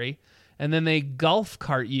inventory, and then they golf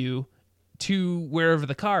cart you to wherever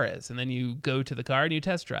the car is. And then you go to the car and you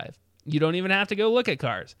test drive. You don't even have to go look at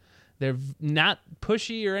cars. They're not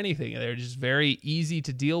pushy or anything. They're just very easy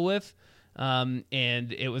to deal with. And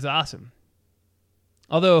it was awesome.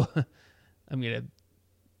 Although, I'm going to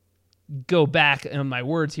go back on my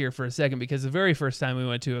words here for a second, because the very first time we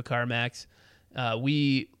went to a CarMax,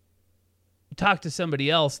 we talked to somebody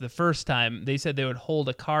else the first time. They said they would hold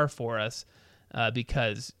a car for us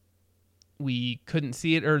because we couldn't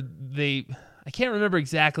see it, or I can't remember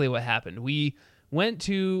exactly what happened. We went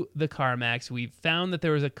to the CarMax. We found that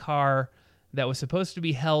there was a car that was supposed to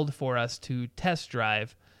be held for us to test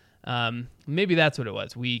drive. Maybe that's what it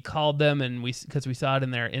was. We called them, and because we saw it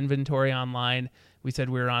in their inventory online, we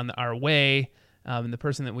said we were on our way. And the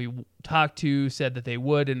person that we talked to said that they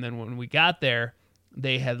would. And then when we got there,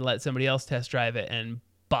 they had let somebody else test drive it and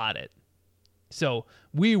bought it. So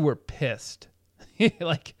we were pissed.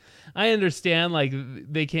 Like, I understand, like,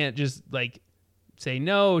 they can't just, like, say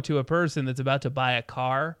no to a person that's about to buy a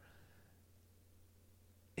car.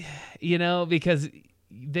 because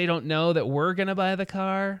they don't know that we're going to buy the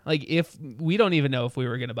car. Like, if we don't even know if we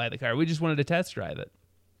were going to buy the car, we just wanted to test drive it.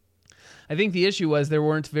 I think the issue was there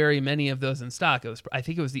weren't very many of those in stock. It was like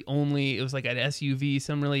an SUV,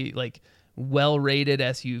 some really like well-rated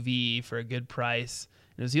SUV for a good price.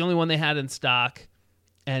 It was the only one they had in stock.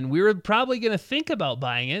 And we were probably going to think about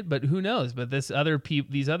buying it, but who knows? But these other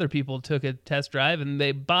people took a test drive and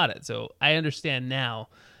they bought it. So I understand now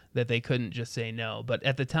that they couldn't just say no. But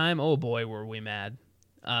at the time, oh boy, were we mad.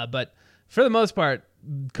 But for the most part,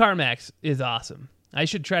 CarMax is awesome. I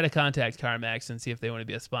should try to contact CarMax and see if they want to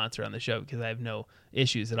be a sponsor on the show, because I have no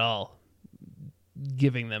issues at all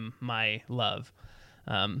giving them my love.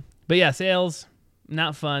 But yeah, sales,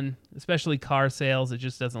 not fun, especially car sales. It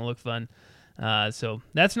just doesn't look fun. So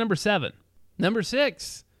that's number 7. Number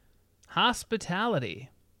 6, hospitality.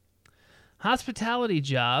 Hospitality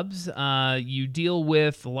jobs, you deal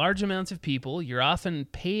with large amounts of people, you're often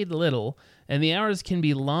paid little, and the hours can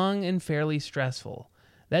be long and fairly stressful.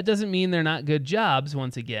 That doesn't mean they're not good jobs,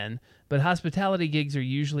 once again, but hospitality gigs are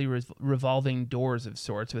usually revolving doors of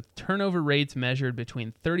sorts, with turnover rates measured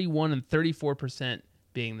between 31 and 34%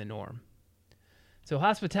 being the norm. So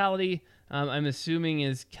hospitality, I'm assuming,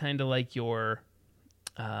 is kind of like your,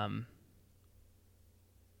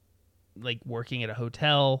 like working at a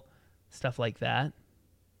hotel, stuff like that.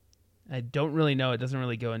 I don't really know. It doesn't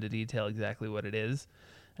really go into detail exactly what it is.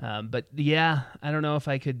 But yeah, I don't know if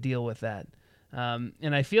I could deal with that.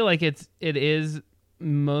 And I feel like it is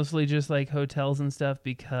mostly just like hotels and stuff,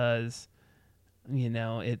 because,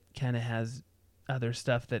 it kind of has other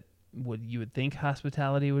stuff that you would think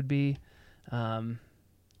hospitality would be.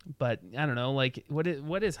 But I don't know, like what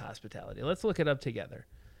is hospitality? Let's look it up together.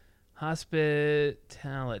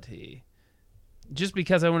 Hospitality. Just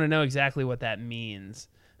because I want to know exactly what that means.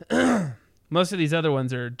 Most of these other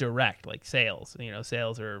ones are direct, like sales.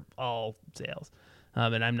 Sales are all sales.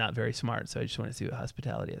 And I'm not very smart, so I just want to see what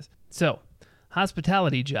hospitality is. So,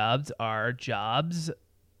 hospitality jobs are jobs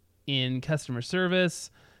in customer service,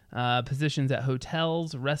 positions at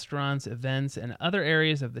hotels, restaurants, events, and other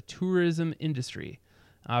areas of the tourism industry.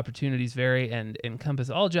 Opportunities vary and encompass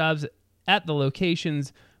all jobs at the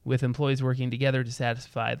locations, with employees working together to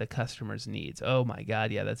satisfy the customer's needs. Oh my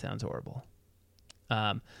God, yeah, that sounds horrible.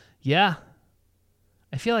 Yeah,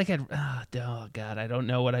 I feel like I don't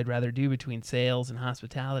know what I'd rather do between sales and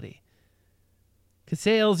hospitality. Because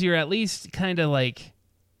sales, you're at least kind of like,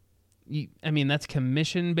 that's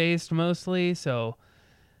commission-based mostly, so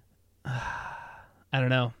I don't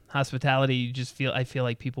know. Hospitality, I feel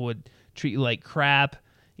like people would treat you like crap,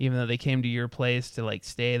 even though they came to your place to like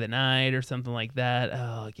stay the night or something like that.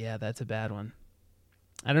 Oh yeah, that's a bad one.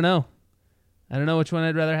 I don't know which one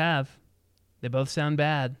I'd rather have. They both sound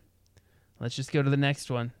bad. Let's just go to the next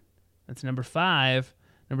one. That's number 5.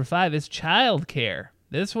 Number 5 is childcare.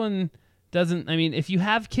 This one doesn't, if you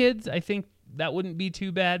have kids, I think that wouldn't be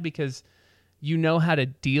too bad, because you know how to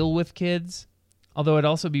deal with kids. Although it'd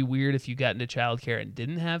also be weird if you got into childcare and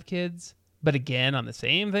didn't have kids. But again, on the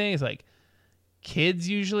same thing, it's like kids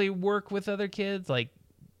usually work with other kids. Like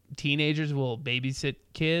teenagers will babysit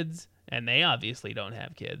kids, and they obviously don't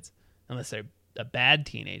have kids unless they're a bad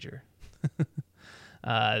teenager.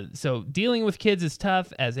 So dealing with kids is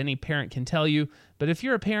tough, as any parent can tell you. But if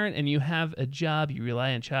you're a parent and you have a job, you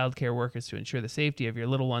rely on childcare workers to ensure the safety of your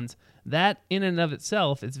little ones. That in and of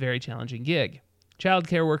itself is a very challenging gig.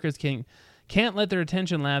 Childcare workers can't let their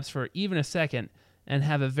attention lapse for even a second, and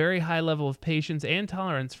have a very high level of patience and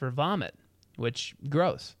tolerance for vomit, which,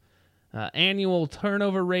 gross. Annual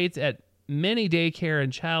turnover rates at many daycare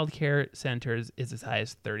and childcare centers is as high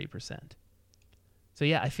as 30%. So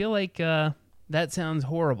yeah, I feel like that sounds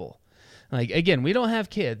horrible. Like, again, we don't have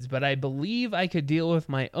kids, but I believe I could deal with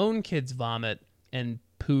my own kid's vomit and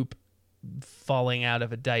poop falling out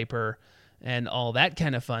of a diaper and all that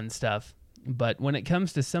kind of fun stuff. But when it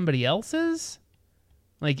comes to somebody else's,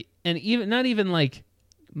 like, and even not even like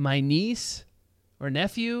my niece or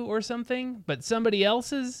nephew or something, but somebody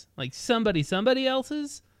else's, like somebody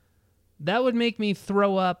else's, that would make me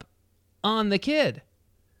throw up on the kid.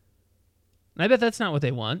 And I bet that's not what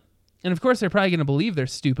they want. And of course, they're probably going to believe their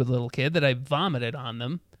stupid little kid that I vomited on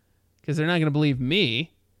them, because they're not going to believe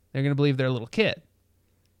me. They're going to believe their little kid.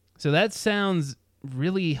 So that sounds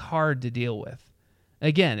really hard to deal with.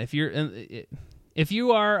 Again, if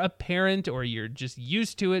you are a parent, or you're just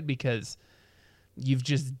used to it because you've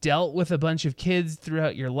just dealt with a bunch of kids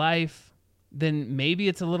throughout your life, then maybe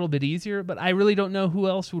it's a little bit easier. But I really don't know who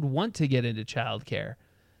else would want to get into childcare.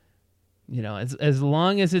 As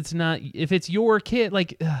long as it's not, if it's your kid,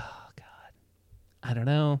 like, oh God, I don't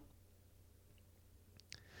know.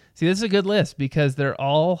 See, this is a good list because they're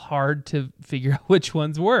all hard to figure out which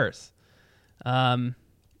one's worse. I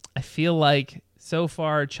feel like so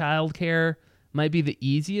far childcare might be the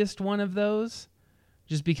easiest one of those,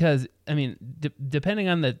 just because, I mean, depending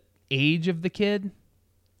on the age of the kid,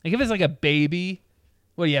 like if it's like a baby,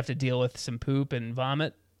 what do you have to deal with? Some poop and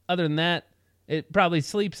vomit? Other than that, it probably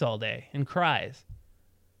sleeps all day and cries.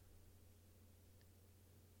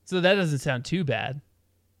 So that doesn't sound too bad.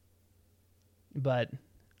 But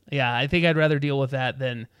yeah, I think I'd rather deal with that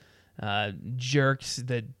than jerks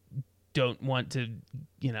that don't want to,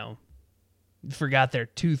 forgot their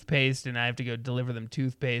toothpaste and I have to go deliver them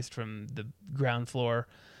toothpaste from the ground floor,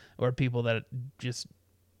 or people that just,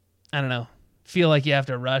 I don't know, feel like you have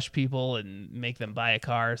to rush people and make them buy a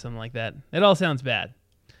car or something like that. It all sounds bad.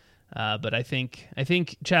 But I think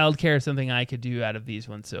childcare is something I could do out of these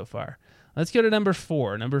ones so far. Let's go to number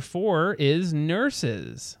 4. Number 4 is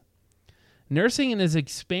nurses. Nursing is an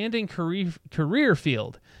expanding career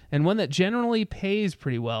field, and one that generally pays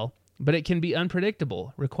pretty well, but it can be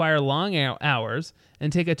unpredictable, require long hours,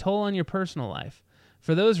 and take a toll on your personal life.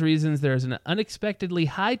 For those reasons, there is an unexpectedly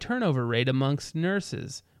high turnover rate amongst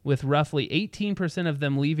nurses, with roughly 18% of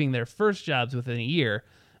them leaving their first jobs within a year.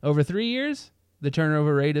 Over 3 years, the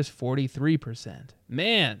turnover rate is 43%.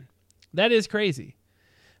 Man, that is crazy.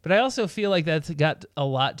 But I also feel like that's got a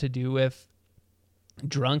lot to do with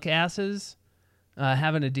drunk asses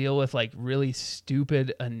having to deal with like really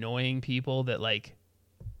stupid, annoying people that like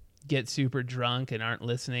get super drunk and aren't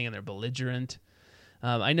listening and they're belligerent.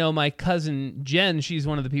 I know my cousin Jen, she's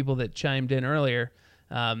one of the people that chimed in earlier.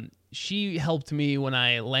 She helped me when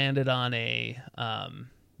I landed on a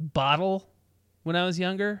bottle when I was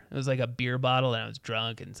younger. It was like a beer bottle and I was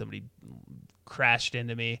drunk and somebody crashed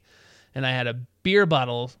into me. And I had a beer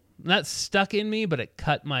bottle, not stuck in me, but it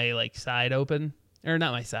cut my like side open. Or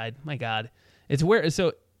not my side, my God. It's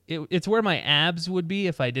where my abs would be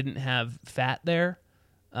if I didn't have fat there.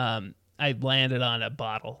 I landed on a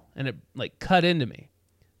bottle and it like cut into me.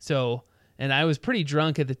 So, and I was pretty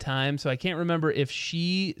drunk at the time, so I can't remember if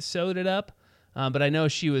she sewed it up, but I know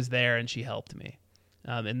she was there and she helped me.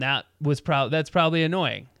 And that's probably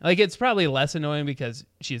annoying. Like, it's probably less annoying because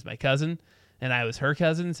she's my cousin and I was her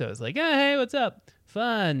cousin. So it was like, oh, hey, what's up?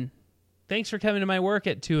 Fun. Thanks for coming to my work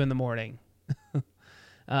at 2 a.m.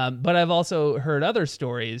 But I've also heard other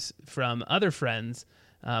stories from other friends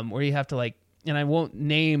where you have to like, and I won't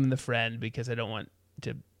name the friend because I don't want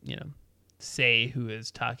to, say who is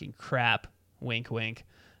talking crap, wink, wink,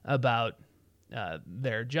 about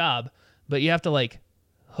their job. But you have to like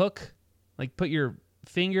hook, like put your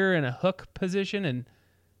finger in a hook position and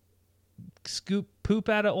scoop poop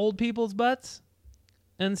out of old people's butts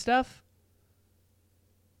and stuff.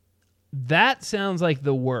 That sounds like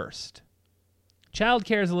the worst.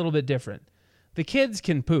 Childcare is a little bit different. The kids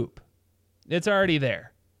can poop. It's already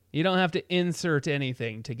there. You don't have to insert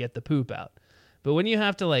anything to get the poop out. But when you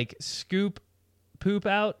have to like scoop poop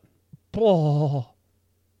out, why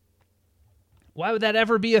would that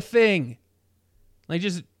ever be a thing? Like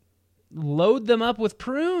just load them up with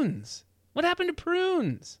prunes. What happened to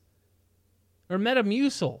prunes? Or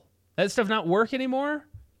Metamucil? That stuff not work anymore?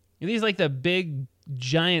 Are these like the big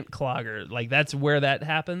giant clogger? Like that's where that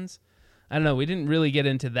happens? I don't know. We didn't really get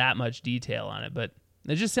into that much detail on it, but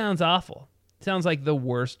it just sounds awful. It sounds like the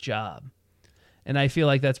worst job. And I feel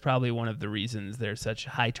like that's probably one of the reasons there's such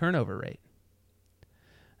a high turnover rate.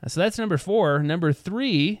 So that's number 4. Number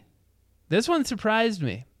 3, this one surprised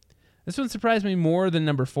me. This one surprised me more than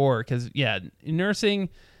number 4 because, yeah, nursing,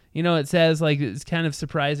 it says like it's kind of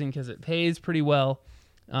surprising because it pays pretty well,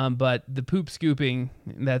 but the poop scooping,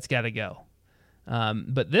 that's got to go.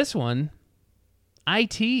 But this one,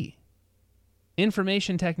 IT,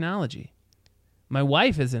 information technology. My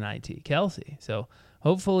wife is in IT, Kelsey, so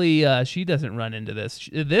hopefully she doesn't run into this.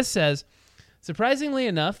 This says, surprisingly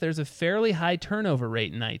enough, there's a fairly high turnover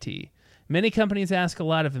rate in IT. Many companies ask a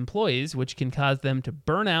lot of employees, which can cause them to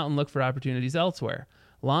burn out and look for opportunities elsewhere.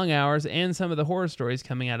 Long hours and some of the horror stories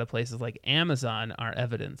coming out of places like Amazon are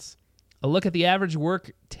evidence. A look at the average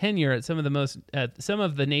work tenure at some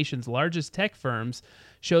of the nation's largest tech firms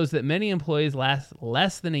shows that many employees last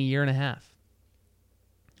less than a year and a half,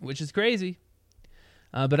 which is crazy.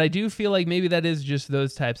 But I do feel like maybe that is just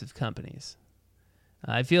those types of companies.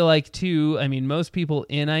 I feel like, too, most people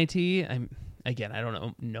in IT, I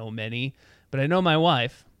don't know many, but I know my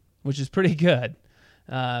wife, which is pretty good.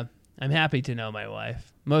 I'm happy to know my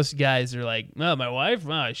wife. Most guys are like, oh, my wife?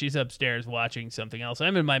 Oh, she's upstairs watching something else.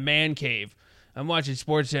 I'm in my man cave. I'm watching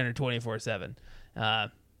SportsCenter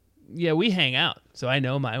 24/7. Yeah, we hang out, so I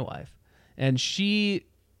know my wife. And she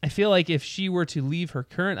I feel like if she were to leave her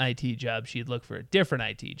current IT job, she'd look for a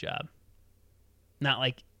different IT job. Not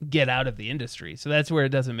like get out of the industry. So that's where it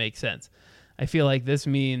doesn't make sense. I feel like this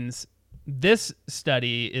means this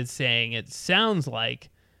study is saying it sounds like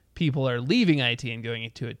people are leaving IT and going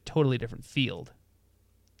into a totally different field.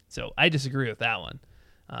 So I disagree with that one.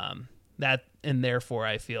 That and therefore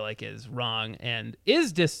I feel like is wrong and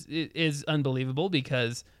is unbelievable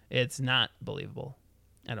because it's not believable.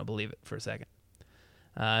 I don't believe it for a second.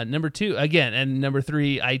 Number 2, again, and number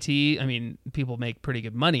 3, IT. I mean, people make pretty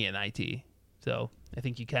good money in IT. So I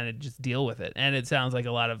think you kind of just deal with it. And it sounds like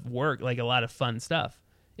a lot of work, like a lot of fun stuff,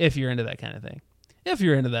 if you're into that kind of thing. If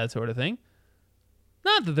you're into that sort of thing.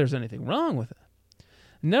 Not that there's anything wrong with it.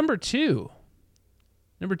 Number 2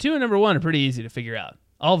 and number 1 are pretty easy to figure out.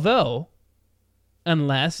 Although,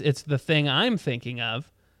 unless it's the thing I'm thinking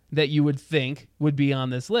of that you would think would be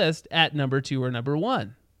on this list at number 2 or number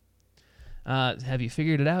 1. Have you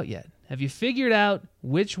figured it out yet? Have you figured out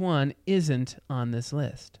which one isn't on this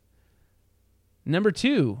list? Number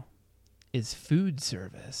 2 is food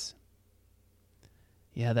service.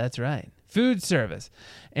 Yeah, that's right. Food service.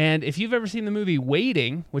 And if you've ever seen the movie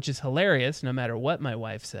Waiting, which is hilarious no matter what my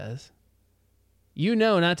wife says, you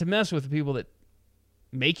know not to mess with the people that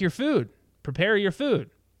make your food, prepare your food.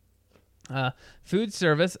 Food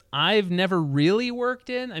service, I've never really worked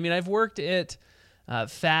in. I mean, I've worked at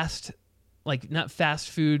fast, like not fast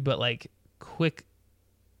food, but like quick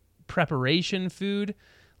preparation food,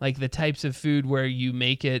 like the types of food where you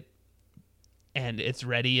make it and it's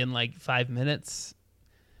ready in like 5 minutes.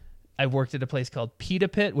 I've worked at a place called Pita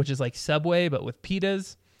Pit, which is like Subway, but with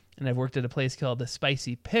pitas. And I've worked at a place called The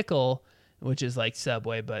Spicy Pickle, which is like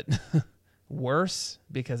Subway, but worse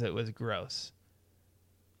because it was gross.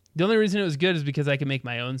 The only reason it was good is because I could make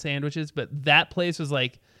my own sandwiches, but that place was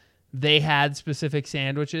like, they had specific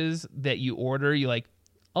sandwiches that you order. You like,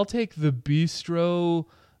 I'll take the bistro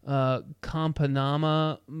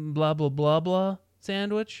Campanama blah, blah, blah, blah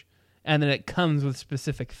sandwich. And then it comes with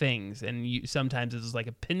specific things. And sometimes it was like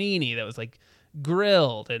a panini that was like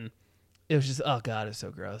grilled. And it was just, oh God, it's so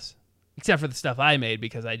gross. Except for the stuff I made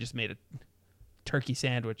because I just made a turkey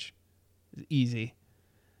sandwich. Easy.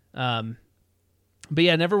 But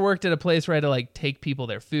yeah, never worked at a place where I had to like take people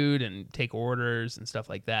their food and take orders and stuff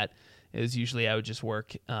like that. It was usually I would just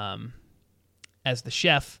work as the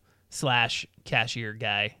chef / cashier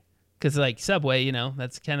guy. Because like Subway, you know,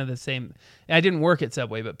 that's kind of the same. I didn't work at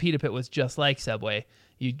Subway, but Pita Pit was just like Subway.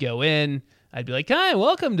 You'd go in, I'd be like, hi,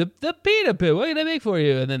 welcome to the Pita Pit. What can I make for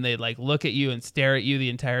you? And then they'd like look at you and stare at you the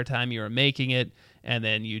entire time you were making it. And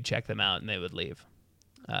then you'd check them out and they would leave.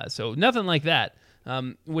 So nothing like that,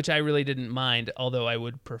 which I really didn't mind, although I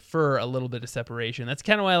would prefer a little bit of separation. That's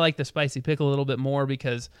kind of why I like the Spicy Pickle a little bit more,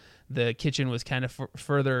 because the kitchen was kind of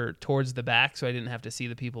further towards the back, so I didn't have to see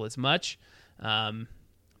the people as much.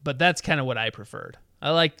 But that's kind of what I preferred. I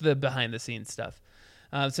liked the behind-the-scenes stuff.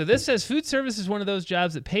 So this says food service is one of those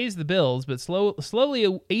jobs that pays the bills, but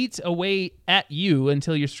slowly eats away at you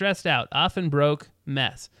until you're stressed out, often broke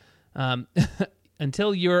mess.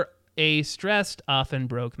 Until you're a stressed, often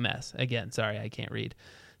broke mess. Again, sorry, I can't read.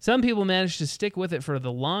 Some people manage to stick with it for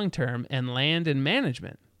the long term and land in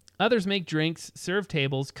management. Others make drinks, serve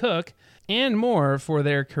tables, cook, and more for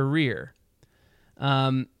their career.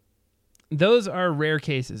 Those are rare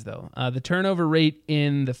cases, though. The turnover rate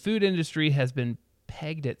in the food industry has been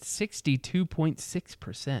pegged at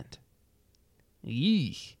 62.6%.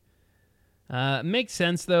 Yeesh. Makes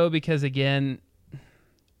sense, though, because, again,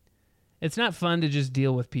 it's not fun to just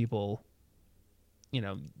deal with people, you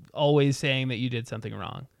know, always saying that you did something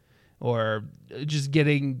wrong or just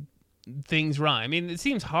getting things wrong. I mean, it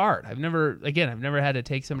seems hard. I've never had to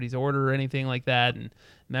take somebody's order or anything like that and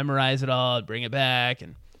memorize it all and bring it back,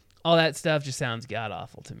 and all that stuff just sounds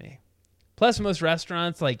god-awful to me. Plus, most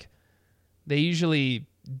restaurants, like, they usually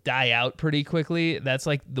die out pretty quickly. That's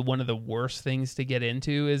like one of the worst things to get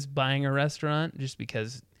into is buying a restaurant, just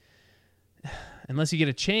because unless you get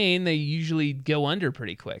a chain, they usually go under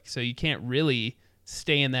pretty quick. So you can't really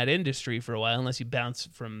stay in that industry for a while unless you bounce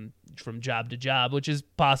from job to job, which is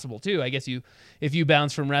possible too. I guess if you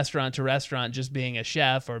bounce from restaurant to restaurant just being a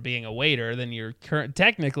chef or being a waiter, then you're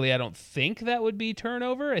technically, I don't think that would be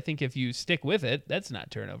turnover. I think if you stick with it, that's not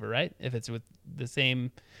turnover, right? If it's the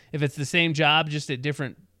same job just at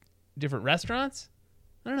different restaurants,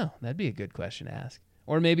 I don't know. That'd be a good question to ask.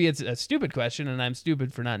 Or maybe it's a stupid question and I'm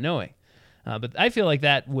stupid for not knowing. But I feel like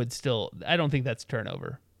that would I don't think that's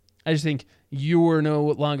turnover. I just think you were no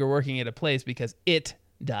longer working at a place because it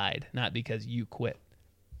died, not because you quit.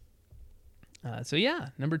 So yeah,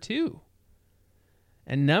 number 2.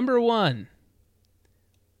 And number 1,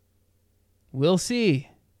 we'll see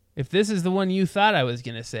if this is the one you thought I was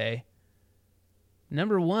going to say,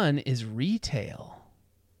 number 1 is retail.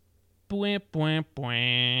 Bwah, bwah,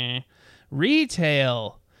 bwah.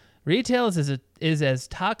 Retail. Retail is as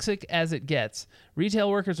toxic as it gets. Retail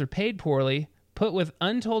workers are paid poorly, put with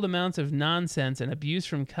untold amounts of nonsense and abuse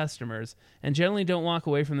from customers, and generally don't walk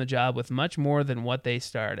away from the job with much more than what they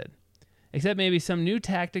started. Except maybe some new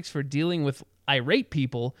tactics for dealing with irate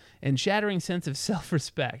people and shattering sense of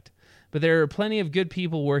self-respect. But there are plenty of good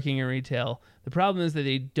people working in retail. The problem is that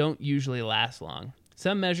they don't usually last long.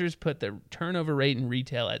 Some measures put the turnover rate in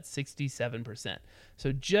retail at 67%.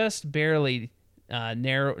 So just barely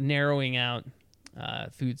narrowing out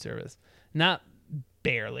food service. Not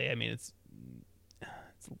barely. I mean, it's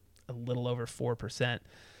a little over 4%.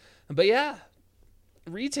 But yeah,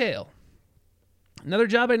 retail. Another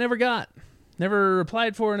job I never got. Never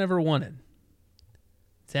applied for, never wanted.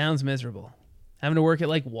 Sounds miserable. Having to work at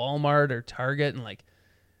like Walmart or Target and like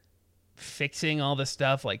fixing all the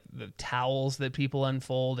stuff, like the towels that people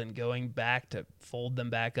unfold and going back to fold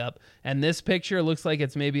them back up. And this picture looks like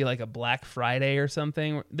it's maybe like a Black Friday or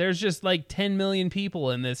something. There's just like 10 million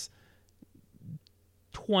people in this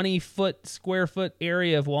 20 square foot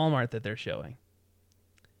area of Walmart that they're showing.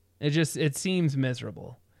 It seems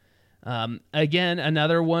miserable. Again,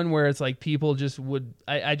 another one where it's like people just would,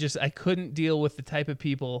 I couldn't deal with the type of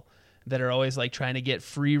people that are always like trying to get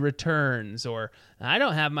free returns, or I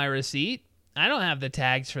don't have my receipt. I don't have the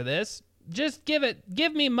tags for this. Just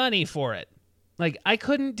give me money for it. Like, I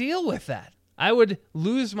couldn't deal with that. I would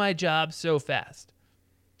lose my job so fast.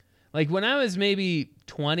 Like when I was maybe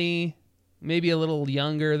 20, maybe a little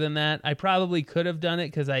younger than that, I probably could have done it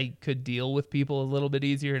because I could deal with people a little bit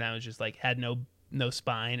easier, and I was just like had no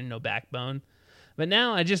spine and no backbone. But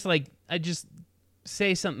now I just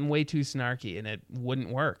say something way too snarky and it wouldn't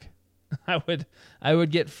work. I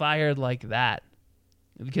would get fired like that.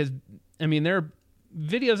 Because I mean, there are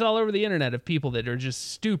videos all over the internet of people that are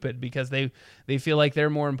just stupid because they feel like they're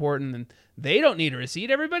more important and they don't need a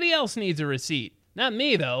receipt. Everybody else needs a receipt. Not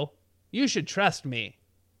me though. You should trust me.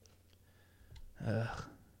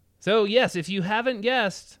 So yes, if you haven't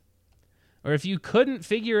guessed, or if you couldn't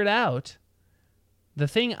figure it out, the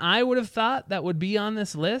thing I would have thought that would be on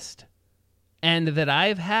this list and that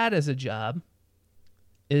I've had as a job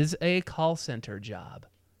is a call center job.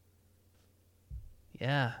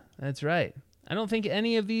 Yeah, that's right. I don't think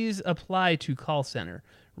any of these apply to call center.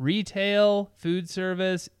 Retail, food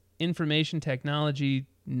service, information technology,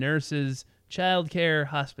 nurses, childcare,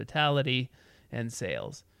 hospitality, and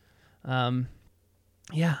sales.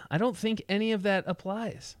 Yeah, I don't think any of that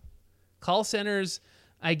applies. Call centers,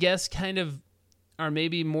 I guess, kind of are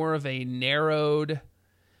maybe more of a narrowed,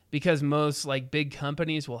 because most like big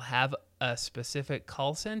companies will have a specific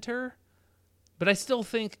call center, but I still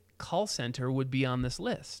think call center would be on this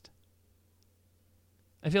list.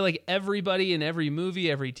 I feel like everybody in every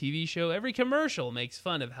movie, every TV show, every commercial makes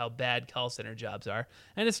fun of how bad call center jobs are,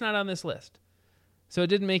 and it's not on this list. So it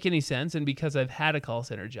didn't make any sense, and because I've had a call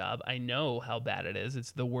center job, I know how bad it is.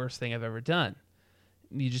 It's the worst thing I've ever done.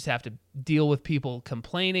 You just have to deal with people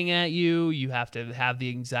complaining at you. You have to have the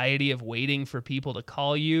anxiety of waiting for people to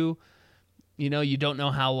call you. You know, you don't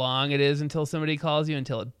know how long it is until somebody calls you,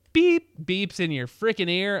 until it beeps in your freaking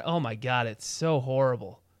ear. Oh my God, it's so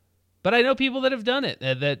horrible. But I know people that have done it.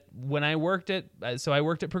 That when I worked at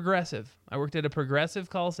Progressive. I worked at a Progressive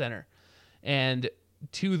call center. And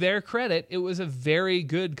to their credit, it was a very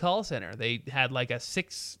good call center. They had like a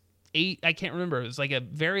 6-8, I can't remember. It was like a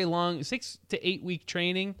very long 6 to 8 week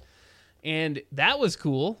training. And that was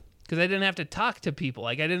cool because I didn't have to talk to people.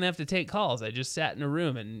 Like I didn't have to take calls. I just sat in a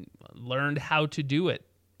room and learned how to do it.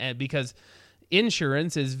 And because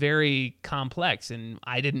insurance is very complex, and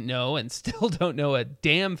I didn't know and still don't know a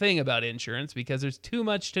damn thing about insurance because there's too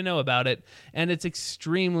much to know about it, and it's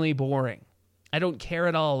extremely boring. I don't care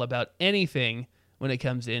at all about anything when it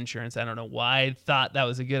comes to insurance. I don't know why I thought that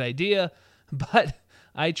was a good idea, but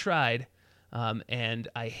I tried, and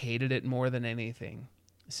I hated it more than anything.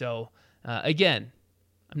 So, again,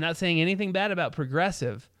 I'm not saying anything bad about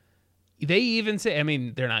Progressive. They even say, I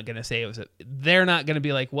mean, they're not going to say they're not going to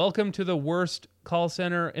be like, welcome to the worst call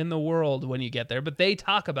center in the world when you get there. But they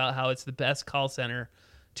talk about how it's the best call center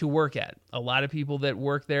to work at. A lot of people that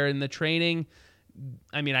work there in the training,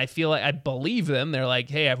 I mean, I feel like I believe them. They're like,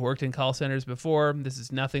 hey, I've worked in call centers before. This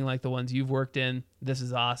is nothing like the ones you've worked in. This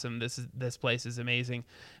is awesome. This place is amazing.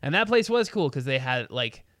 And that place was cool because they had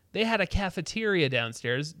a cafeteria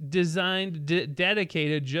downstairs designed,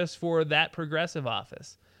 dedicated just for that Progressive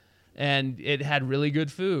office. And it had really good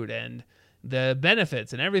food, and the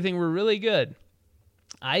benefits and everything were really good.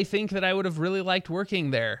 I think that I would have really liked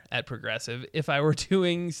working there at Progressive if I were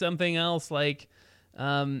doing something else like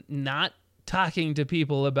not talking to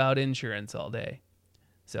people about insurance all day.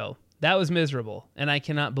 So that was miserable, and I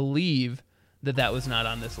cannot believe that that was not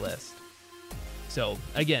on this list. So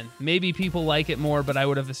again, maybe people like it more, but I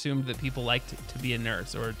would have assumed that people liked to be a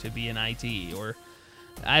nurse or to be in IT, or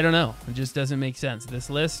I don't know. It just doesn't make sense. This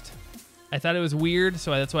list, I thought it was weird,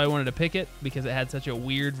 so that's why I wanted to pick it, because it had such a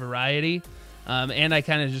weird variety. And I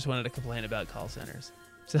kind of just wanted to complain about call centers.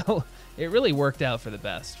 So it really worked out for the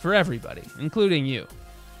best for everybody, including you.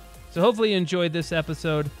 So hopefully you enjoyed this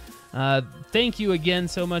episode. Thank you again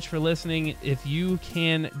so much for listening. If you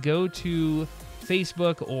can go to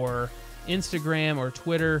Facebook or Instagram or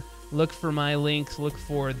Twitter, look for my links, look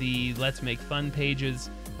for the Let's Make Fun pages.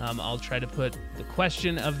 I'll try to put the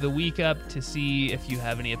question of the week up to see if you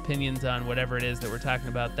have any opinions on whatever it is that we're talking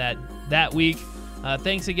about that week.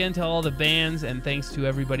 Thanks again to all the bands, and thanks to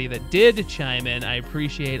everybody that did chime in. I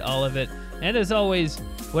appreciate all of it. And as always,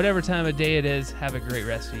 whatever time of day it is, have a great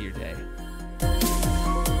rest of your day.